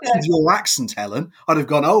 with your accent, Helen, I'd have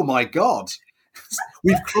gone, oh my God.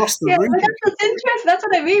 We've crossed the room. That's interesting. That's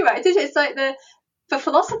what I mean, right? It's like for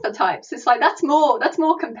philosopher types, it's like that's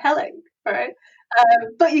more compelling, right?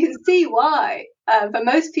 But you can see why. For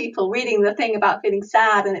most people, reading the thing about feeling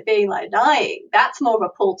sad and it being like dying, that's more of a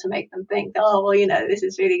pull to make them think, oh, well, this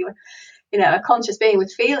is really, a conscious being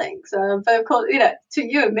with feelings. But of course, to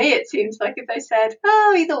you and me, it seems like if they said,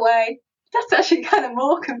 oh, either way, that's actually kind of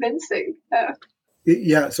more convincing.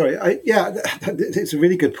 Yeah, sorry. It's a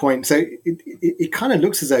really good point. So it kind of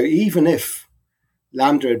looks as though even if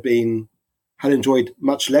Lambda had enjoyed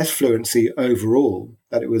much less fluency overall,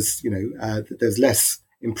 that it was, that there's less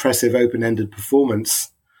impressive open-ended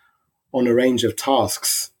performance on a range of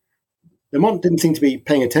tasks. Lamont didn't seem to be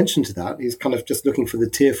paying attention to that. He's kind of just looking for the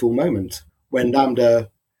tearful moment when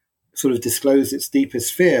Lambda sort of disclosed its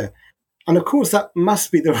deepest fear. And of course, that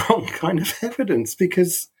must be the wrong kind of evidence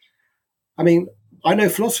because, I know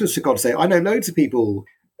philosophers, for God's sake. I know loads of people.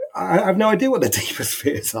 I have no idea what their deepest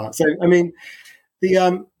fears are. So,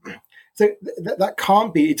 that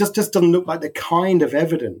can't be. It just doesn't look like the kind of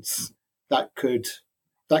evidence that could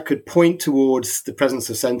point towards the presence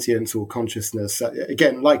of sentience or consciousness.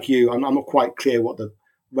 Again, like you, I'm not quite clear what the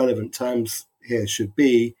relevant terms here should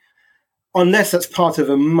be, unless that's part of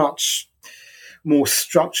a much more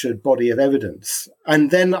structured body of evidence. And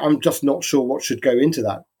then I'm just not sure what should go into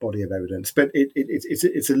that body of evidence. But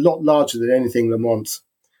it's a lot larger than anything Lamont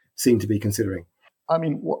seemed to be considering. I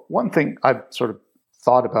mean, one thing I've sort of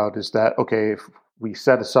thought about is that, okay, if we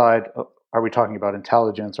set aside, are we talking about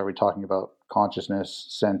intelligence? Are we talking about consciousness,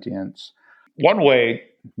 sentience? One way,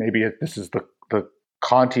 maybe this is the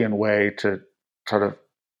Kantian way to sort of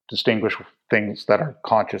distinguish things that are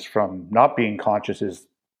conscious from not being conscious is,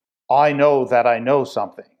 I know that I know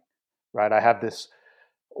something, right? I have this,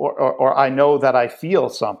 or I know that I feel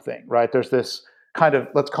something, right? There's this kind of,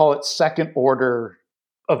 let's call it second order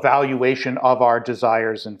evaluation of our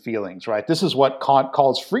desires and feelings, right? This is what Kant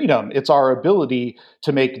calls freedom. It's our ability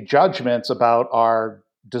to make judgments about our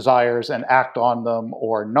desires and act on them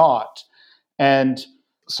or not. And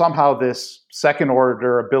somehow this second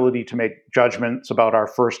order ability to make judgments about our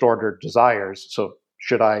first order desires. So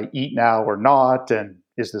should I eat now or not? And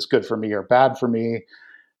is this good for me or bad for me?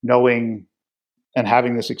 Knowing and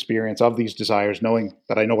having this experience of these desires, knowing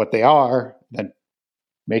that I know what they are, then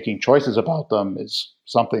making choices about them is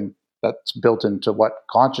something that's built into what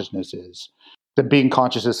consciousness is. That being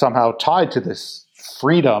conscious is somehow tied to this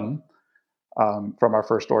freedom from our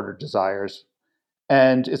first order desires.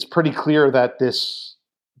 And it's pretty clear that this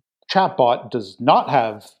chatbot does not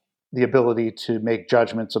have the ability to make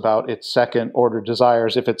judgments about its second order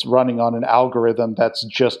desires if it's running on an algorithm that's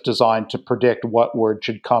just designed to predict what word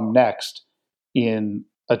should come next in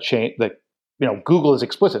a chain. That, Google is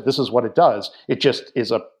explicit. This is what it does. It just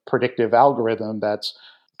is a predictive algorithm that's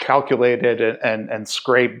calculated and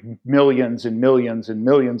scraped millions and millions and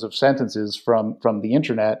millions of sentences from the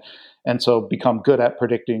internet, and so become good at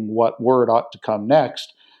predicting what word ought to come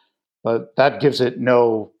next. But that gives it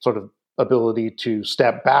no sort of ability to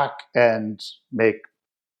step back and make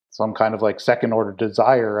some kind of like second order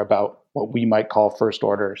desire about what we might call first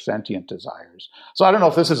order sentient desires. So I don't know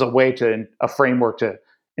if this is a framework to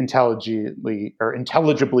intelligibly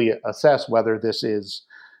assess whether this is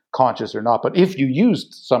conscious or not. But if you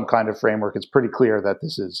used some kind of framework, it's pretty clear that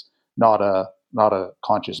this is not a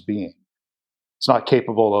conscious being. It's not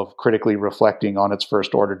capable of critically reflecting on its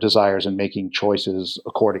first order desires and making choices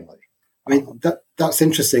accordingly. I mean, that's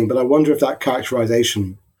interesting, but I wonder if that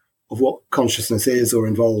characterization of what consciousness is or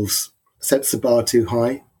involves sets the bar too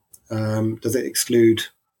high. Does it exclude,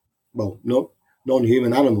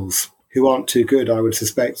 non-human animals who aren't too good, I would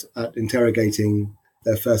suspect, at interrogating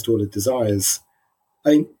their first order desires.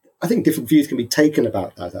 I think different views can be taken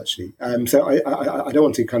about that, actually. So I don't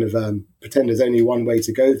want to kind of pretend there's only one way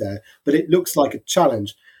to go there, but it looks like a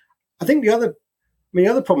challenge. I think the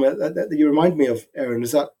other problem that you remind me of, Aaron,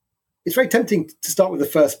 is that it's very tempting to start with the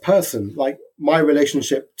first person, like my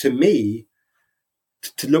relationship to me,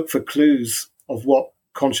 to look for clues of what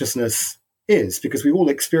consciousness is, because we all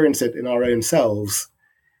experience it in our own selves.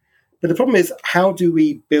 But the problem is, how do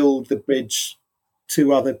we build the bridge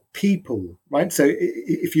to other people, right? So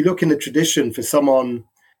if you look in the tradition for someone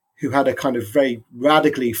who had a kind of very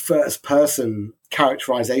radically first-person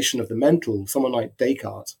characterization of the mental, someone like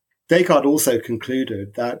Descartes also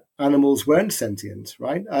concluded that animals weren't sentient,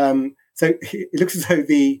 right? So it looks as though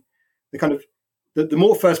the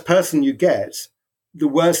more first-person you get, the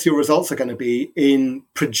worse your results are going to be in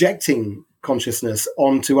projecting consciousness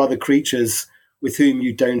onto other creatures with whom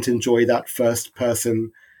you don't enjoy that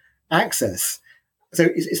first-person access. So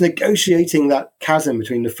it's negotiating that chasm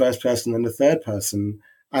between the first person and the third person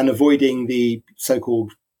and avoiding the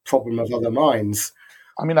so-called problem of other minds.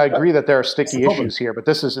 I mean, I agree that there are sticky issues here, but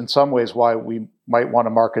this is in some ways why we might want to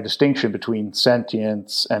mark a distinction between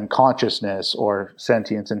sentience and consciousness, or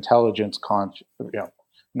sentience, intelligence,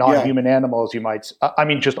 non-human animals. You might,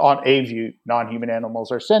 just on a view, non-human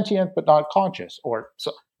animals are sentient but not conscious,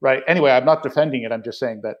 right? Anyway, I'm not defending it. I'm just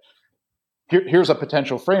saying that here's a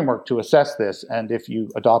potential framework to assess this, and if you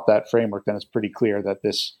adopt that framework, then it's pretty clear that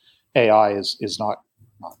this AI is not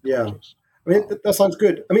conscious. I mean, that sounds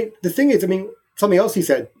good. I mean, the thing is, something else he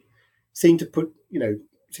said seemed to put your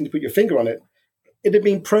finger on it. It had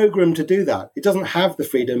been programmed to do that. It doesn't have the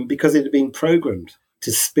freedom because it had been programmed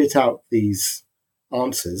to spit out these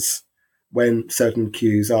answers when certain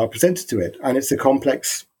cues are presented to it, and it's a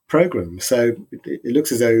complex program. So it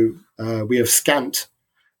looks as though we have scant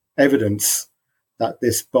evidence that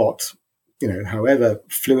this bot, however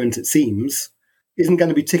fluent it seems, isn't going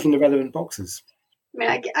to be ticking the relevant boxes.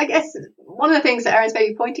 I guess one of the things that Aaron's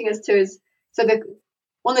maybe pointing us to is,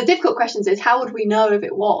 one of the difficult questions is, how would we know if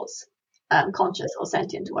it was conscious or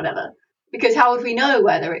sentient or whatever? Because how would we know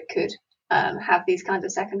whether it could have these kinds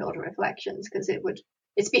of second order reflections? Because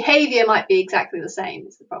its behavior might be exactly the same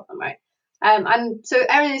is the problem, right? And so,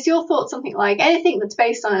 Aaron, is your thought something like anything that's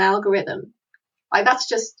based on an algorithm, like that's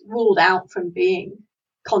just ruled out from being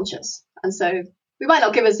conscious, and so it might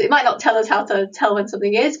not tell us how to tell when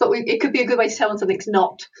something is, but it could be a good way to tell when something's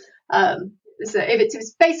not. So if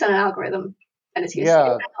it's based on an algorithm, and it's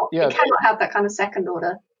useful, it cannot have that kind of second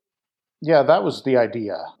order. Yeah, that was the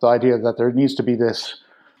idea. The idea that there needs to be this.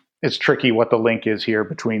 It's tricky what the link is here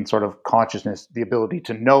between sort of consciousness, the ability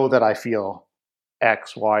to know that I feel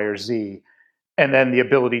X, Y, or Z, and then the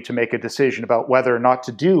ability to make a decision about whether or not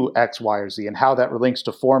to do X, Y, or Z, and how that links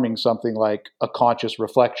to forming something like a conscious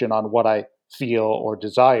reflection on what I feel or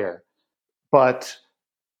desire. But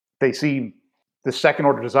they see the second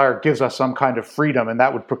order desire gives us some kind of freedom, and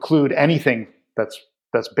that would preclude anything that's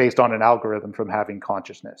based on an algorithm from having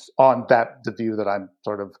consciousness, on the view that I'm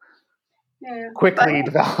sort of quickly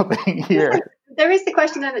developing here. There is the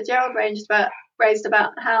question then that Gerald raised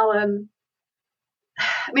about how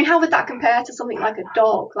how would that compare to something like a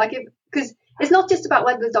dog? Because it's not just about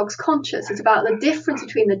whether the dog's conscious, it's about the difference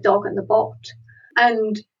between the dog and the bot.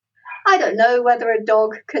 And I don't know whether a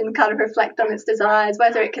dog can kind of reflect on its desires,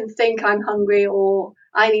 whether it can think I'm hungry or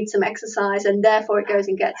I need some exercise, and therefore it goes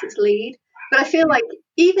and gets its lead. But I feel like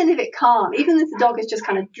even if it can't, even if the dog is just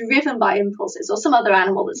kind of driven by impulses, or some other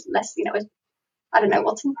animal that's less, I don't know,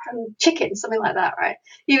 what's chicken, something like that, right?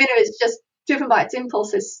 Even if it's just driven by its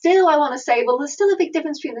impulses, still I want to say, well, there's still a big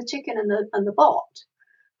difference between the chicken and the bot.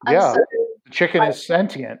 And the chicken is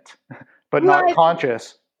sentient, but not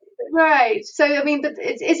conscious. Right. So but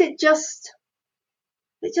is it just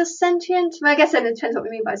sentient? I guess then it depends what we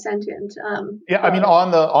mean by sentient.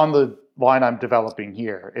 On the line I'm developing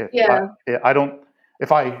here,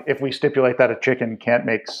 if we stipulate that a chicken can't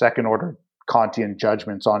make second order Kantian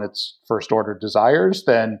judgments on its first order desires,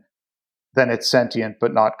 then it's sentient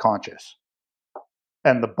but not conscious.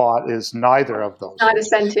 And the bot is neither of those. Neither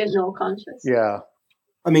sentient nor conscious. Yeah.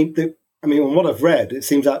 On what I've read, it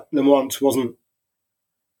seems that Lemont wasn't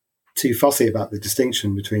too fussy about the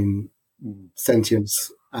distinction between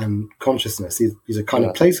sentience and consciousness. These are kind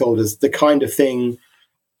of placeholders, the kind of thing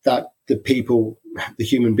that the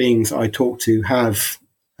human beings I talk to have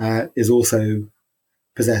is also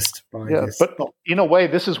possessed by this. But in a way,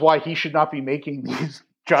 this is why he should not be making these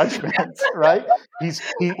judgments, right? He's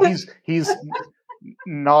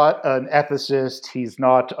not an ethicist. He's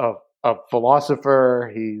not a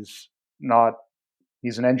philosopher. He's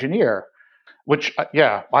an engineer, which,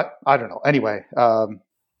 I don't know. Anyway.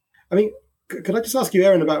 Could I just ask you,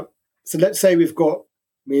 Aaron, about, so let's say we've got,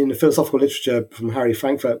 in the philosophical literature from Harry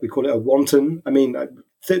Frankfurt, we call it a wanton.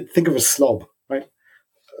 Think of a slob, right?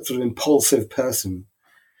 A sort of impulsive person.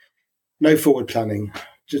 No forward planning.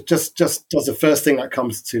 Just does the first thing that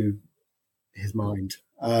comes to his mind.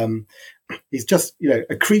 He's just,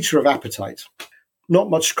 a creature of appetite. Not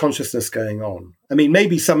much consciousness going on.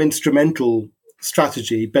 Maybe some instrumental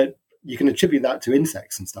strategy, but you can attribute that to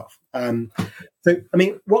insects and stuff.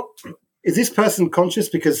 What is this person conscious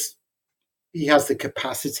because he has the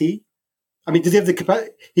capacity? Does he have the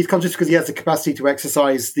capacity? He's conscious because he has the capacity to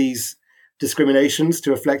exercise these discriminations,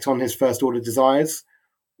 to reflect on his first order desires,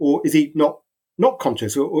 or is he not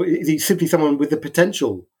conscious, or is he simply someone with the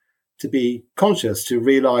potential to be conscious, to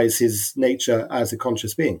realize his nature as a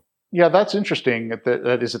conscious being? Yeah, that's interesting.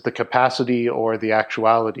 That is it the capacity or the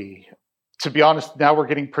actuality? To be honest, now we're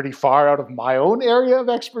getting pretty far out of my own area of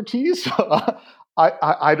expertise.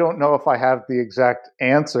 I don't know if I have the exact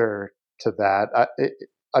answer to that.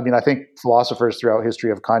 I think philosophers throughout history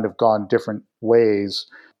have kind of gone different ways,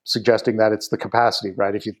 suggesting that it's the capacity,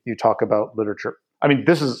 right? If you talk about literature,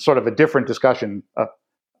 this is sort of a different discussion,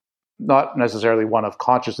 not necessarily one of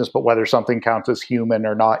consciousness, but whether something counts as human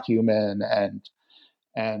or not human,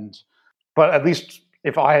 but at least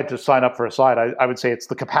if I had to sign up for a side, I would say it's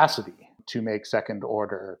the capacity to make second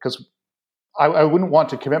order, because I wouldn't want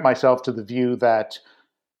to commit myself to the view that,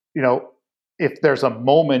 if there's a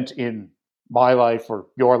moment in my life or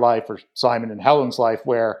your life or Simon and Helen's life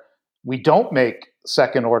where we don't make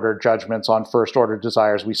second order judgments on first order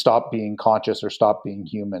desires, we stop being conscious or stop being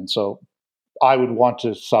human. So I would want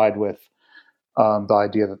to side with the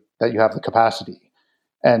idea that you have the capacity.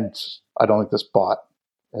 And I don't think this bot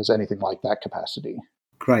has anything like that capacity.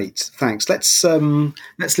 Great, thanks. Let's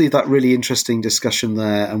leave that really interesting discussion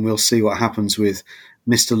there, and we'll see what happens with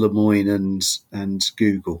Mr. Lemoine and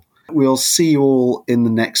Google. We'll see you all in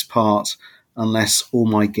the next part, unless all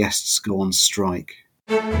my guests go on strike.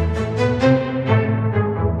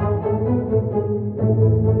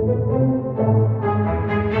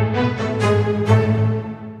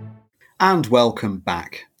 And welcome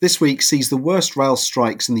back. This week sees the worst rail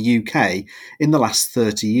strikes in the UK in the last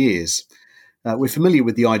 30 years. We're familiar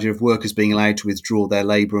with the idea of workers being allowed to withdraw their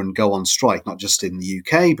labour and go on strike, not just in the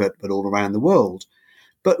UK, but all around the world.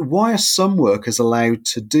 But why are some workers allowed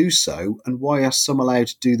to do so, and why are some allowed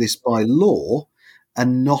to do this by law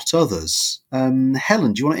and not others?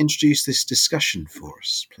 Helen, do you want to introduce this discussion for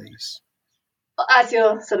us, please? As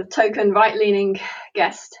your sort of token right-leaning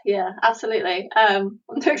guest, yeah, absolutely. I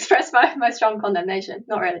want to express my strong condemnation.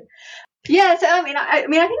 Not really. Yeah, so I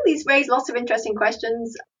think these raise lots of interesting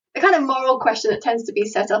questions. The kind of moral question that tends to be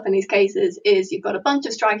set up in these cases is you've got a bunch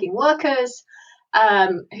of striking workers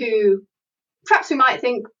who perhaps we might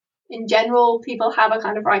think in general people have a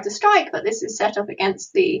kind of right to strike, but this is set up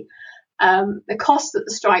against the cost that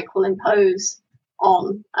the strike will impose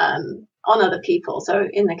on other people. So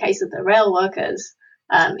in the case of the rail workers,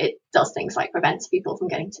 it does things like prevents people from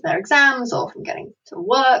getting to their exams or from getting to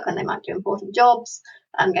work when they might do important jobs,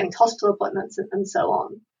 getting to hospital appointments and so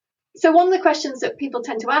on. So one of the questions that people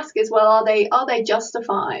tend to ask is, well, are they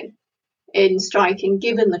justified in striking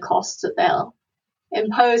given the costs that they'll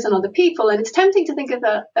impose on other people? And it's tempting to think of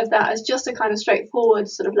that as just a kind of straightforward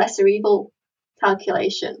sort of lesser evil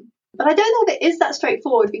calculation. But I don't know if it is that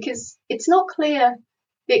straightforward, because it's not clear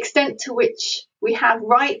the extent to which we have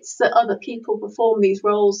rights that other people perform these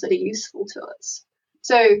roles that are useful to us.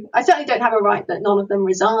 So I certainly don't have a right that none of them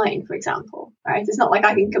resign, for example, right? It's not like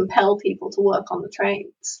I can compel people to work on the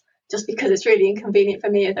trains just because it's really inconvenient for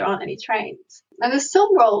me if there aren't any trains. And there's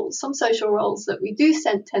some roles, some social roles that we do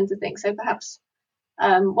tend to think. So perhaps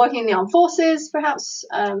working in the armed forces, perhaps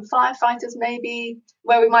firefighters maybe,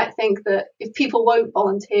 where we might think that if people won't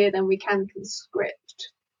volunteer, then we can conscript.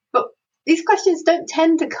 But these questions don't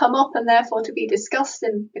tend to come up and therefore to be discussed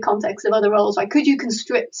in the context of other roles. Like, could you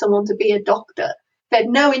conscript someone to be a doctor? They had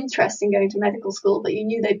no interest in going to medical school, but you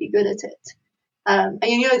knew they'd be good at it. And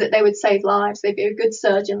you know that they would save lives. They'd be a good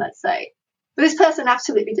surgeon, let's say. But this person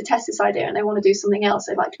absolutely detests this idea and they want to do something else.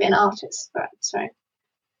 They'd like to be an artist, perhaps, right?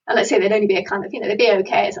 And let's say they'd only be a kind of, they'd be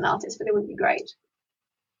okay as an artist, but they wouldn't be great.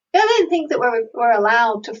 I don't think that we're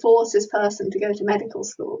allowed to force this person to go to medical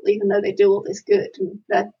school, even though they do all this good and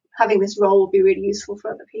that having this role will be really useful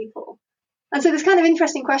for other people. And so there's kind of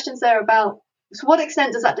interesting questions there about to what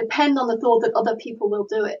extent does that depend on the thought that other people will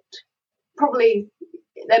do it? Probably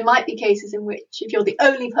there might be cases in which if you're the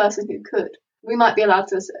only person who could, we might be allowed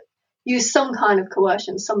to use some kind of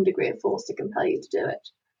coercion, some degree of force to compel you to do it.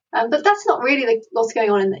 But that's not really what's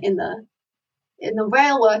going on in the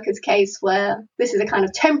rail workers case, where this is a kind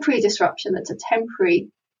of temporary disruption that's a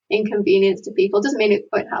temporary inconvenience to people. Doesn't mean it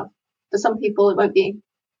won't have, for some people, it won't be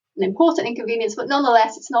an important inconvenience, but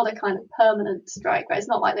nonetheless, it's not a kind of permanent strike, right? It's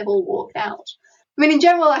not like they've all walked out. I mean, in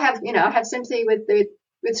general, I have sympathy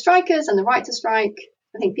with strikers and the right to strike.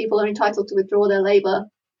 I think people are entitled to withdraw their labour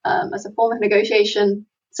as a form of negotiation,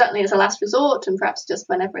 certainly as a last resort, and perhaps just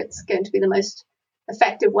whenever it's going to be the most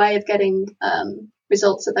effective way of getting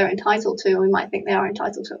results that they're entitled to, and we might think they are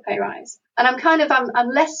entitled to a pay rise. And I'm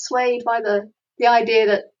less swayed by the idea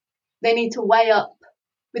that they need to weigh up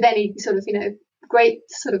with any sort of, great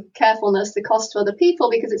sort of carefulness the cost to other people,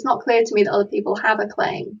 because it's not clear to me that other people have a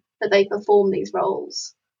claim that they perform these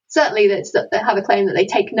roles. Certainly that they have a claim that they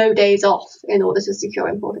take no days off in order to secure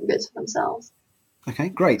important goods for themselves. Okay,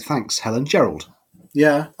 great. Thanks, Helen. Gerald?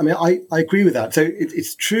 Yeah, I mean, I agree with that. So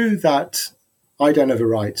it's true that I don't have a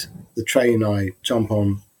right, the train I jump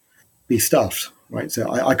on, be stuffed, right?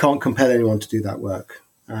 So I can't compel anyone to do that work.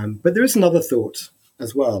 But there is another thought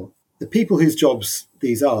as well. The people whose jobs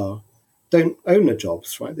these are don't own the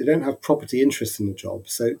jobs, right? They don't have property interests in the job.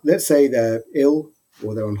 So let's say they're ill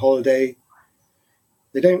or they're on holiday.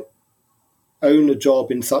 They don't own a job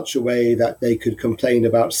in such a way that they could complain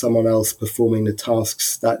about someone else performing the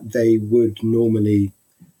tasks that they would normally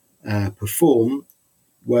perform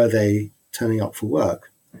were they turning up for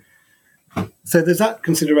work. So there's that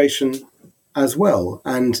consideration as well.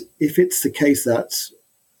 And if it's the case that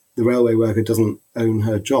the railway worker doesn't own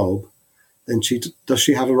her job, then does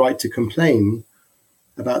she have a right to complain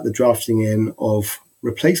about the drafting in of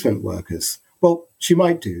replacement workers? Well, she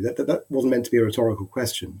might do. That wasn't meant to be a rhetorical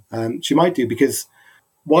question. She might do, because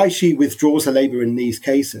why she withdraws her labour in these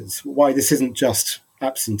cases, why this isn't just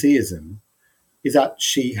absenteeism, is that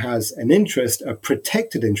she has an interest, a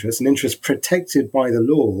protected interest, an interest protected by the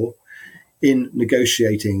law in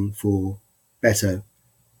negotiating for better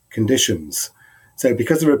conditions. So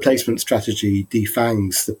because the replacement strategy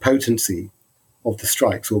defangs the potency of the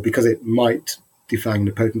strikes, or because it might defang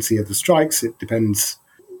the potency of the strikes, it depends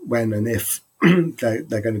when and if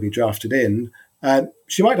they're going to be drafted in,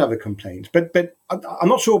 she might have a complaint. But I'm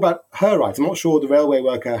not sure about her right. I'm not sure the railway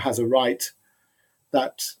worker has a right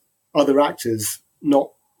that other actors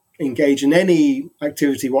not engage in any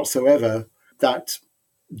activity whatsoever that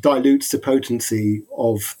dilutes the potency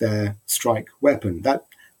of their strike weapon.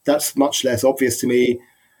 That's much less obvious to me.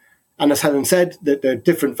 And as Helen said, that there are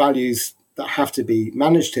different values that have to be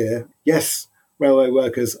managed here. Yes, railway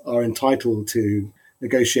workers are entitled to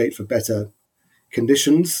negotiate for better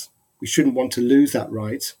conditions. We shouldn't want to lose that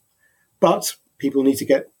right. But people need to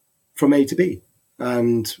get from A to B.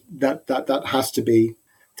 And that has to be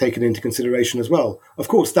taken into consideration as well. Of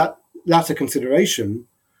course, that latter consideration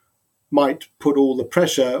might put all the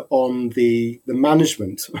pressure on the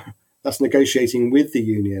management that's negotiating with the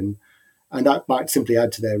union, and that might simply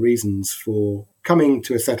add to their reasons for coming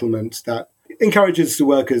to a settlement that encourages the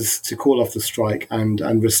workers to call off the strike and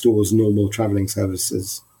restores normal travelling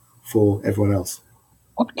services for everyone else.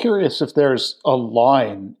 I'm curious if there's a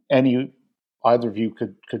line either of you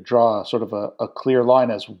could draw sort of a clear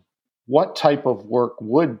line as what type of work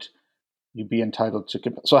would you be entitled to.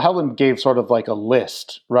 So Helen gave sort of like a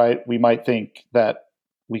list, right? We might think that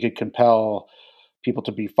we could compel people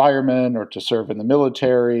to be firemen or to serve in the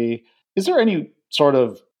military. Is there any sort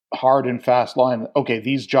of hard and fast line? Okay,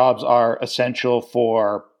 these jobs are essential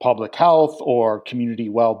for public health or community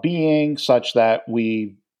well-being, such that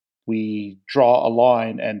we draw a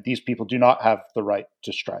line and these people do not have the right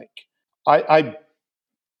to strike.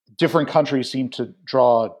 Different countries seem to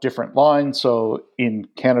draw different lines. So in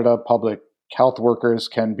Canada, public health workers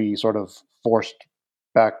can be sort of forced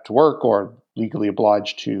back to work or legally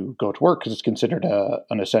obliged to go to work because it's considered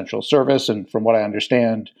an essential service. And from what I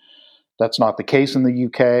understand, that's not the case in the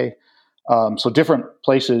UK. So different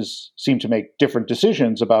places seem to make different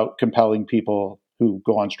decisions about compelling people who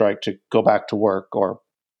go on strike to go back to work, or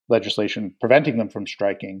legislation preventing them from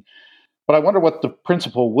striking. But I wonder what the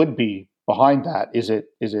principle would be behind that. Is it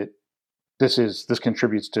this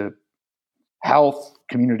contributes to health,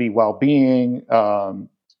 community well-being,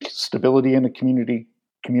 stability in the community,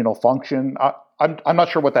 communal function? I'm not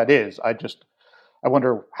sure what that is. I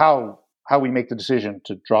wonder how we make the decision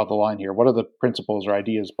to draw the line here. What are the principles or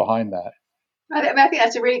ideas behind that? I think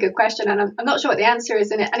that's a really good question, and I'm not sure what the answer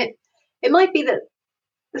is in it. And it might be that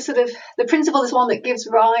the principle is one that gives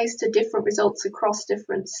rise to different results across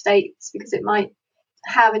different states, because it might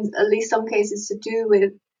have, in at least some cases, to do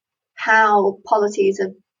with how polities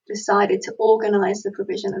have decided to organise the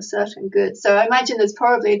provision of certain goods. So I imagine there's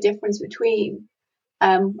probably a difference between,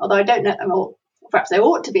 although I don't know, or perhaps there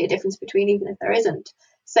ought to be a difference between, even if there isn't,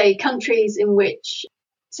 say countries in which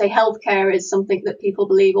say healthcare is something that people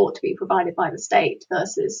believe ought to be provided by the state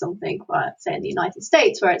versus something, say in the United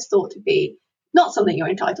States, where it's thought to be not something you're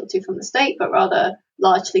entitled to from the state, but rather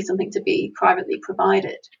largely something to be privately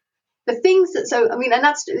provided. The things that,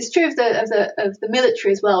 and it's true of the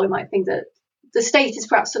military as well. We might think that the state is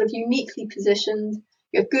perhaps sort of uniquely positioned.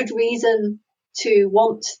 You have good reason to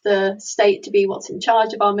want the state to be what's in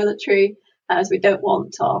charge of our military, as we don't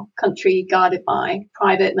want our country guarded by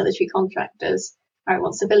private military contractors. I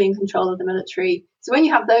want civilian control of the military. So when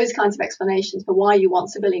you have those kinds of explanations for why you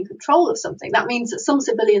want civilian control of something, that means that some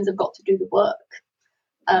civilians have got to do the work.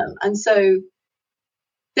 And so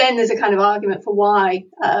then there's a kind of argument for why,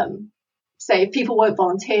 say, if people won't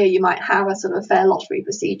volunteer, you might have a sort of fair lottery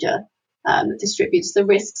procedure that distributes the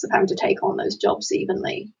risks of having to take on those jobs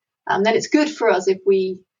evenly. And then it's good for us if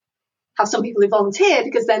we have some people who volunteer,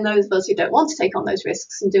 because then those of us who don't want to take on those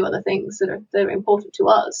risks and do other things that are important to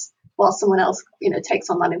us, while someone else, takes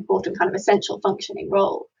on that important kind of essential functioning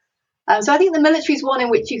role. So I think the military is one in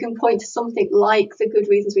which you can point to something like the good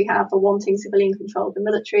reasons we have for wanting civilian control of the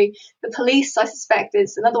military. The police, I suspect,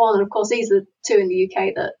 is another one. And of course, these are the two in the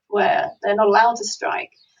UK where they're not allowed to strike.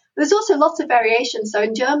 But there's also lots of variation. So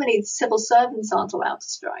in Germany, civil servants aren't allowed to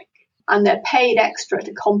strike, and they're paid extra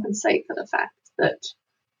to compensate for the fact that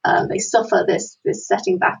they suffer this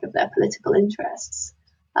setting back of their political interests.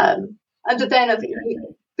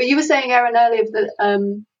 But you were saying, Erin, earlier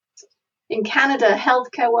that in Canada,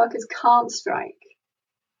 healthcare workers can't strike,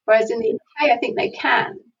 whereas in the UK, I think they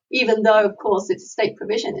can, even though, of course, it's a state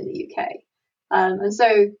provision in the UK. And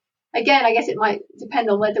so, again, I guess it might depend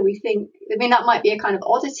on whether we think, that might be a kind of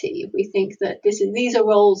oddity if we think that these are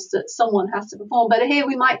roles that someone has to perform. But here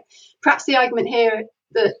perhaps the argument here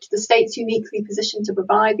that the state's uniquely positioned to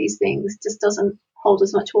provide these things just doesn't hold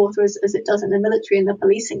as much water as it does in the military and the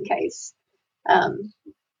policing case.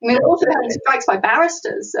 Also having strikes by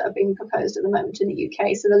barristers that are being proposed at the moment in the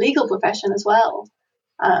UK, so the legal profession as well,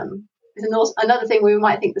 is another thing where we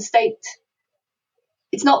might think the state,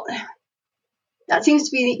 it's not, that seems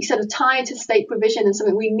to be sort of tied to state provision and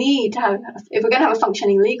something we need to have. If we're going to have a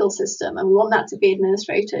functioning legal system and we want that to be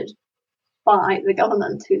administrated by the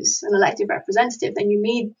government, who's an elected representative, then you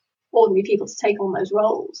need ordinary people to take on those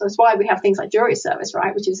roles. That's why we have things like jury service,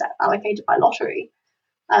 right, which is allocated by lottery.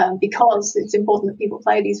 Because it's important that people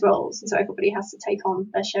play these roles, and so everybody has to take on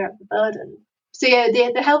their share of the burden. So yeah,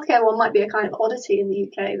 the healthcare one might be a kind of oddity in the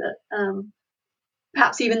UK that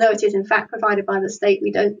perhaps even though it is in fact provided by the state,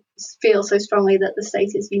 we don't feel so strongly that the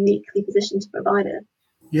state is uniquely positioned to provide it.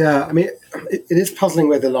 Yeah, it is puzzling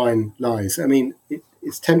where the line lies.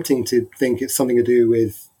 It's tempting to think it's something to do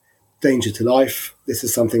with danger to life. This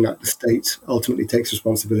is something that the state ultimately takes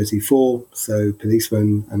responsibility for. So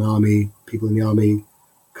policemen and army, people in the army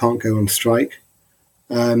can't go on strike.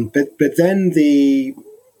 But then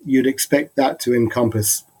you'd expect that to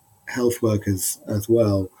encompass health workers as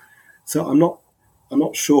well. So I'm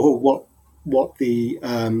not sure what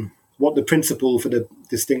the principle for the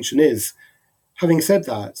distinction is. Having said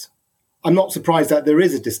that, I'm not surprised that there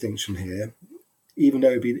is a distinction here, even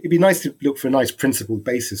though it'd be nice to look for a nice principled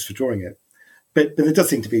basis for drawing it. But there does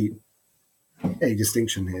seem to be a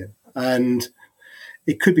distinction here, and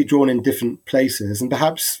it could be drawn in different places, and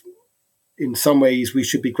perhaps in some ways we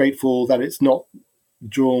should be grateful that it's not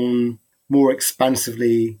drawn more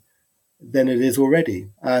expansively than it is already.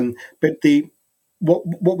 But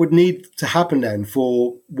what would need to happen then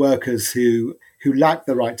for workers who lack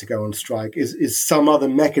the right to go on strike is some other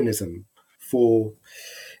mechanism for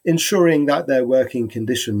ensuring that their working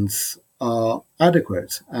conditions are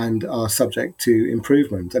adequate and are subject to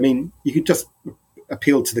improvement. You could just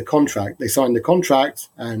appeal to the contract. They sign the contract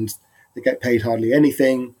and they get paid hardly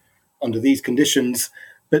anything under these conditions.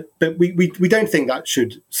 But we don't think that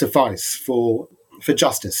should suffice for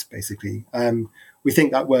justice, basically. We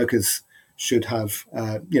think that workers should have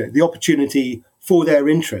the opportunity for their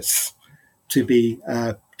interests to be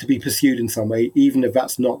pursued in some way, even if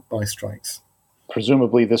that's not by strikes.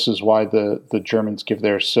 Presumably, this is why the Germans give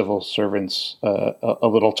their civil servants a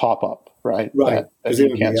little top up, right? Right. That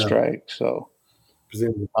you can't strike. So,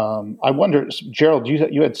 presumably. I wonder, Gerald,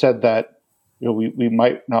 you had said that we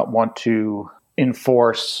might not want to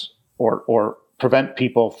enforce or prevent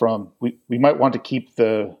people from. We might want to keep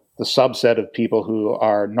the subset of people who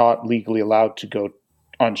are not legally allowed to go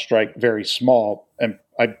on strike very small. And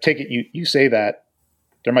I take it you say that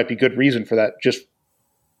there might be good reason for that, just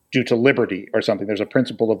due to liberty or something. There's a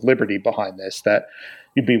principle of liberty behind this, that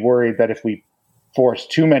you'd be worried that if we force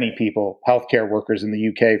too many people, healthcare workers in the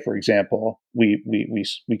UK, for example, we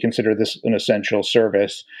consider this an essential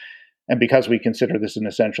service. And because we consider this an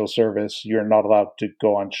essential service, you're not allowed to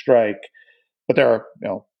go on strike. but there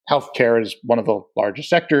are, healthcare is one of the largest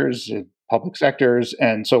sectors, public sectors,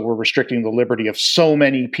 and so we're restricting the liberty of so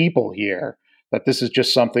many people here that this is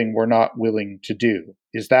just something we're not willing to do.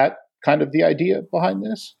 Is that kind of the idea behind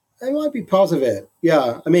this? It might be part of it,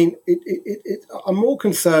 yeah. I mean, I'm more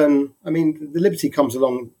concerned. I mean, the liberty comes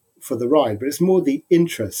along for the ride, but it's more the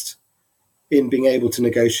interest in being able to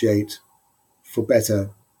negotiate for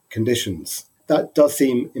better conditions. That does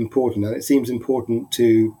seem important, and it seems important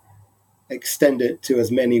to extend it to as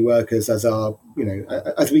many workers as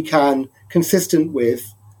as we can, consistent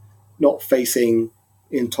with not facing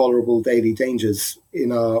intolerable daily dangers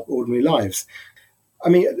in our ordinary lives. I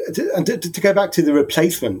mean, to go back to the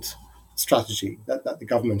replacement strategy that the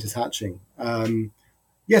government is hatching,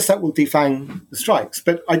 yes, that will defang the strikes,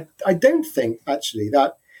 but I don't think actually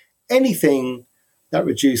that anything that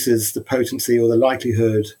reduces the potency or the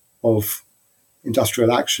likelihood of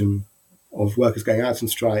industrial action of workers going out on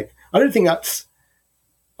strike, I don't think that's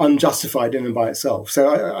unjustified in and by itself.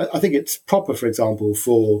 So I think it's proper, for example,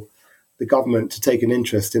 for the government to take an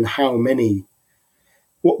interest in how many,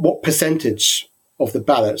 what percentage of the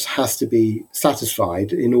ballot has to be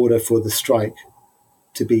satisfied in order for the strike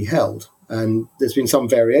to be held. And there's been some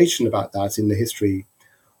variation about that in the history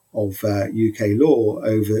of UK law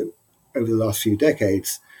over the last few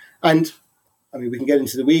decades. And I mean, we can get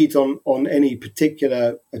into the weeds on any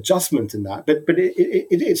particular adjustment in that, but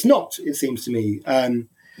it's not, it seems to me,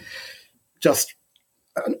 just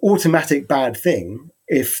an automatic bad thing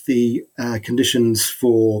if the conditions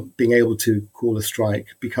for being able to call a strike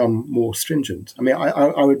become more stringent. I mean,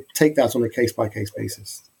 I would take that on a case-by-case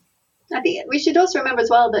basis. I think we should also remember as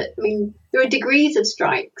well that, I mean, there are degrees of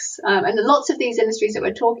strikes, and lots of these industries that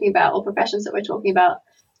we're talking about, or professions that we're talking about,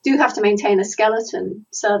 do have to maintain a skeleton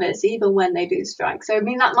service even when they do strike. So, I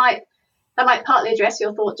mean, that might partly address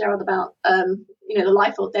your thought, Gerald, about the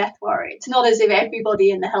life or death worry. It's not as if everybody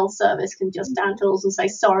in the health service can just stand tools and say,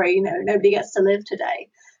 sorry, nobody gets to live today.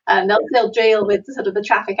 They'll deal with sort of the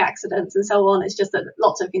traffic accidents and so on. It's just that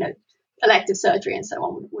lots of elective surgery and so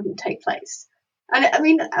on wouldn't take place. And I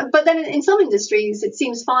mean, but then in some industries, it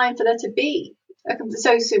seems fine for there to be a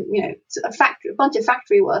bunch of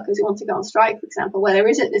factory workers who want to go on strike, for example, where there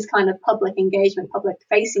isn't this kind of public engagement, public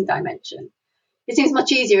facing dimension. It seems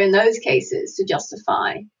much easier in those cases to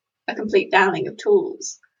justify a complete downing of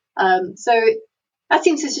tools. So that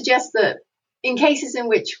seems to suggest that in cases in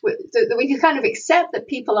which we can kind of accept that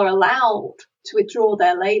people are allowed to withdraw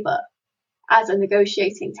their labour as a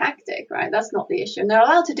negotiating tactic, right? That's not the issue. And they're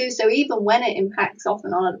allowed to do so even when it impacts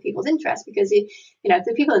often on other people's interests, because if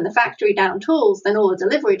the people in the factory down tools, then all the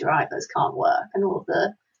delivery drivers can't work, and all of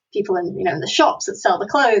the people in the shops that sell the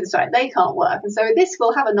clothes, right, they can't work. And so this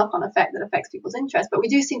will have a knock-on effect that affects people's interests. But we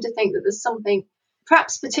do seem to think that there's something,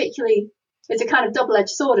 perhaps particularly, it's a kind of double-edged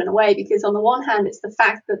sword in a way, because on the one hand, it's the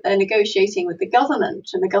fact that they're negotiating with the government,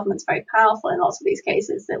 and the government's very powerful in lots of these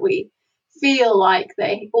cases, that we feel like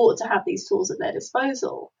they ought to have these tools at their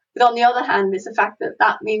disposal. But on the other hand, it's the fact that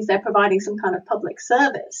that means they're providing some kind of public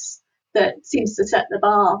service that seems to set the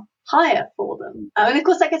bar higher for them. And of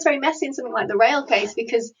course, that gets very messy in something like the rail case,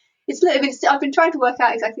 because I've been trying to work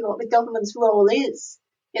out exactly what the government's role is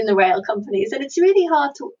in the rail companies, and it's really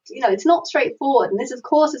hard to, it's not straightforward. And this, of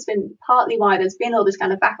course, has been partly why there's been all this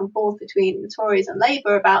kind of back and forth between the Tories and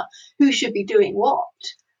Labour about who should be doing what.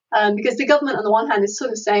 Because the government, on the one hand, is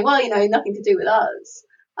sort of saying, well, nothing to do with us.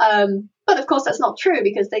 But of course, that's not true,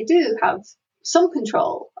 because they do have some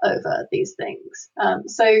control over these things.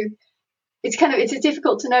 So it's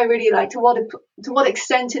difficult to know really, like, to what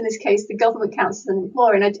extent in this case the government counts as an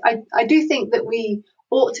employer. And I do think that we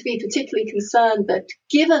ought to be particularly concerned that,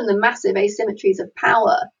 given the massive asymmetries of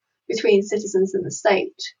power between citizens and the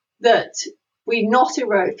state, that we not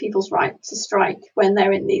erode people's right to strike when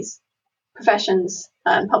they're in these professions,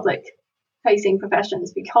 public-facing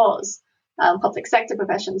professions, because public sector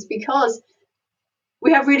professions, because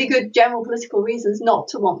we have really good general political reasons not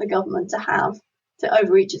to want the government to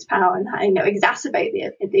overreach its power and exacerbate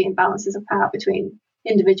the imbalances of power between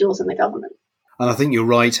individuals and the government. And I think you're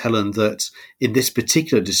right, Helen, that in this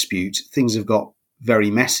particular dispute, things have got very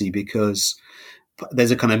messy, because there's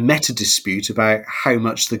a kind of meta dispute about how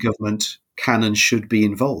much the government can and should be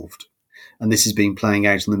involved. And this has been playing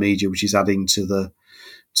out in the media, which is adding to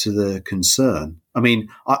the concern. I mean,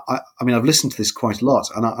 I've listened to this quite a lot,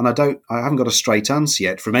 and I haven't got a straight answer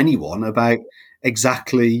yet from anyone about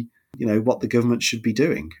exactly, what the government should be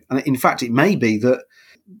doing. And in fact, it may be that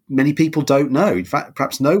many people don't know. In fact,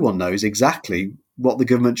 perhaps no one knows exactly what the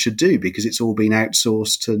government should do, because it's all been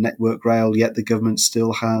outsourced to Network Rail, yet the government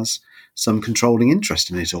still has some controlling interest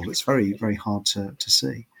in it all. It's very, very hard to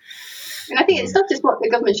see. And I think it's not just what the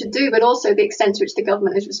government should do, but also the extent to which the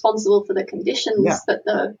government is responsible for the conditions that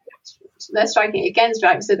they're striking against,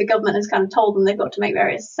 right? So the government has kind of told them they've got to make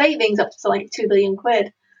various savings up to like £2 billion.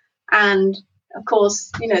 And of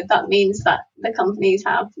course, that means that the companies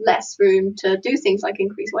have less room to do things like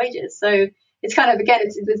increase wages. So it's kind of, again,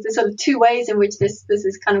 there's sort of two ways in which there's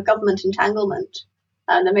this kind of government entanglement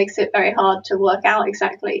that makes it very hard to work out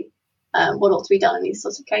exactly what ought to be done in these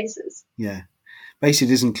sorts of cases. Yeah.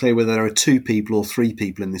 Basically, it isn't clear whether there are 2 people or 3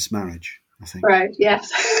 people in this marriage, I think. Right,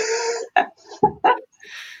 yes.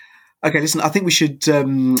 Okay, listen, I think we should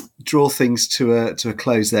draw things to a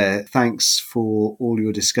close there. Thanks for all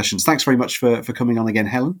your discussions. Thanks very much for coming on again,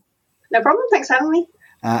 Helen. No problem. Thanks for having me.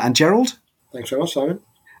 And Gerald. Thanks very much, Simon.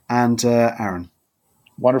 And Aaron.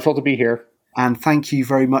 Wonderful to be here. And thank you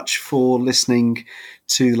very much for listening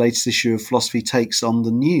to the latest issue of Philosophy Takes on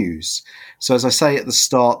the News. So as I say at the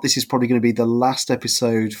start, this is probably going to be the last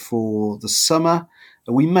episode for the summer.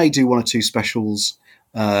 We may do 1 or 2 specials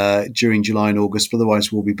during July and August, but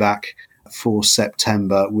otherwise we'll be back for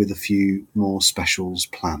September with a few more specials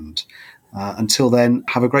planned. Until then,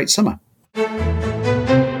 have a great summer.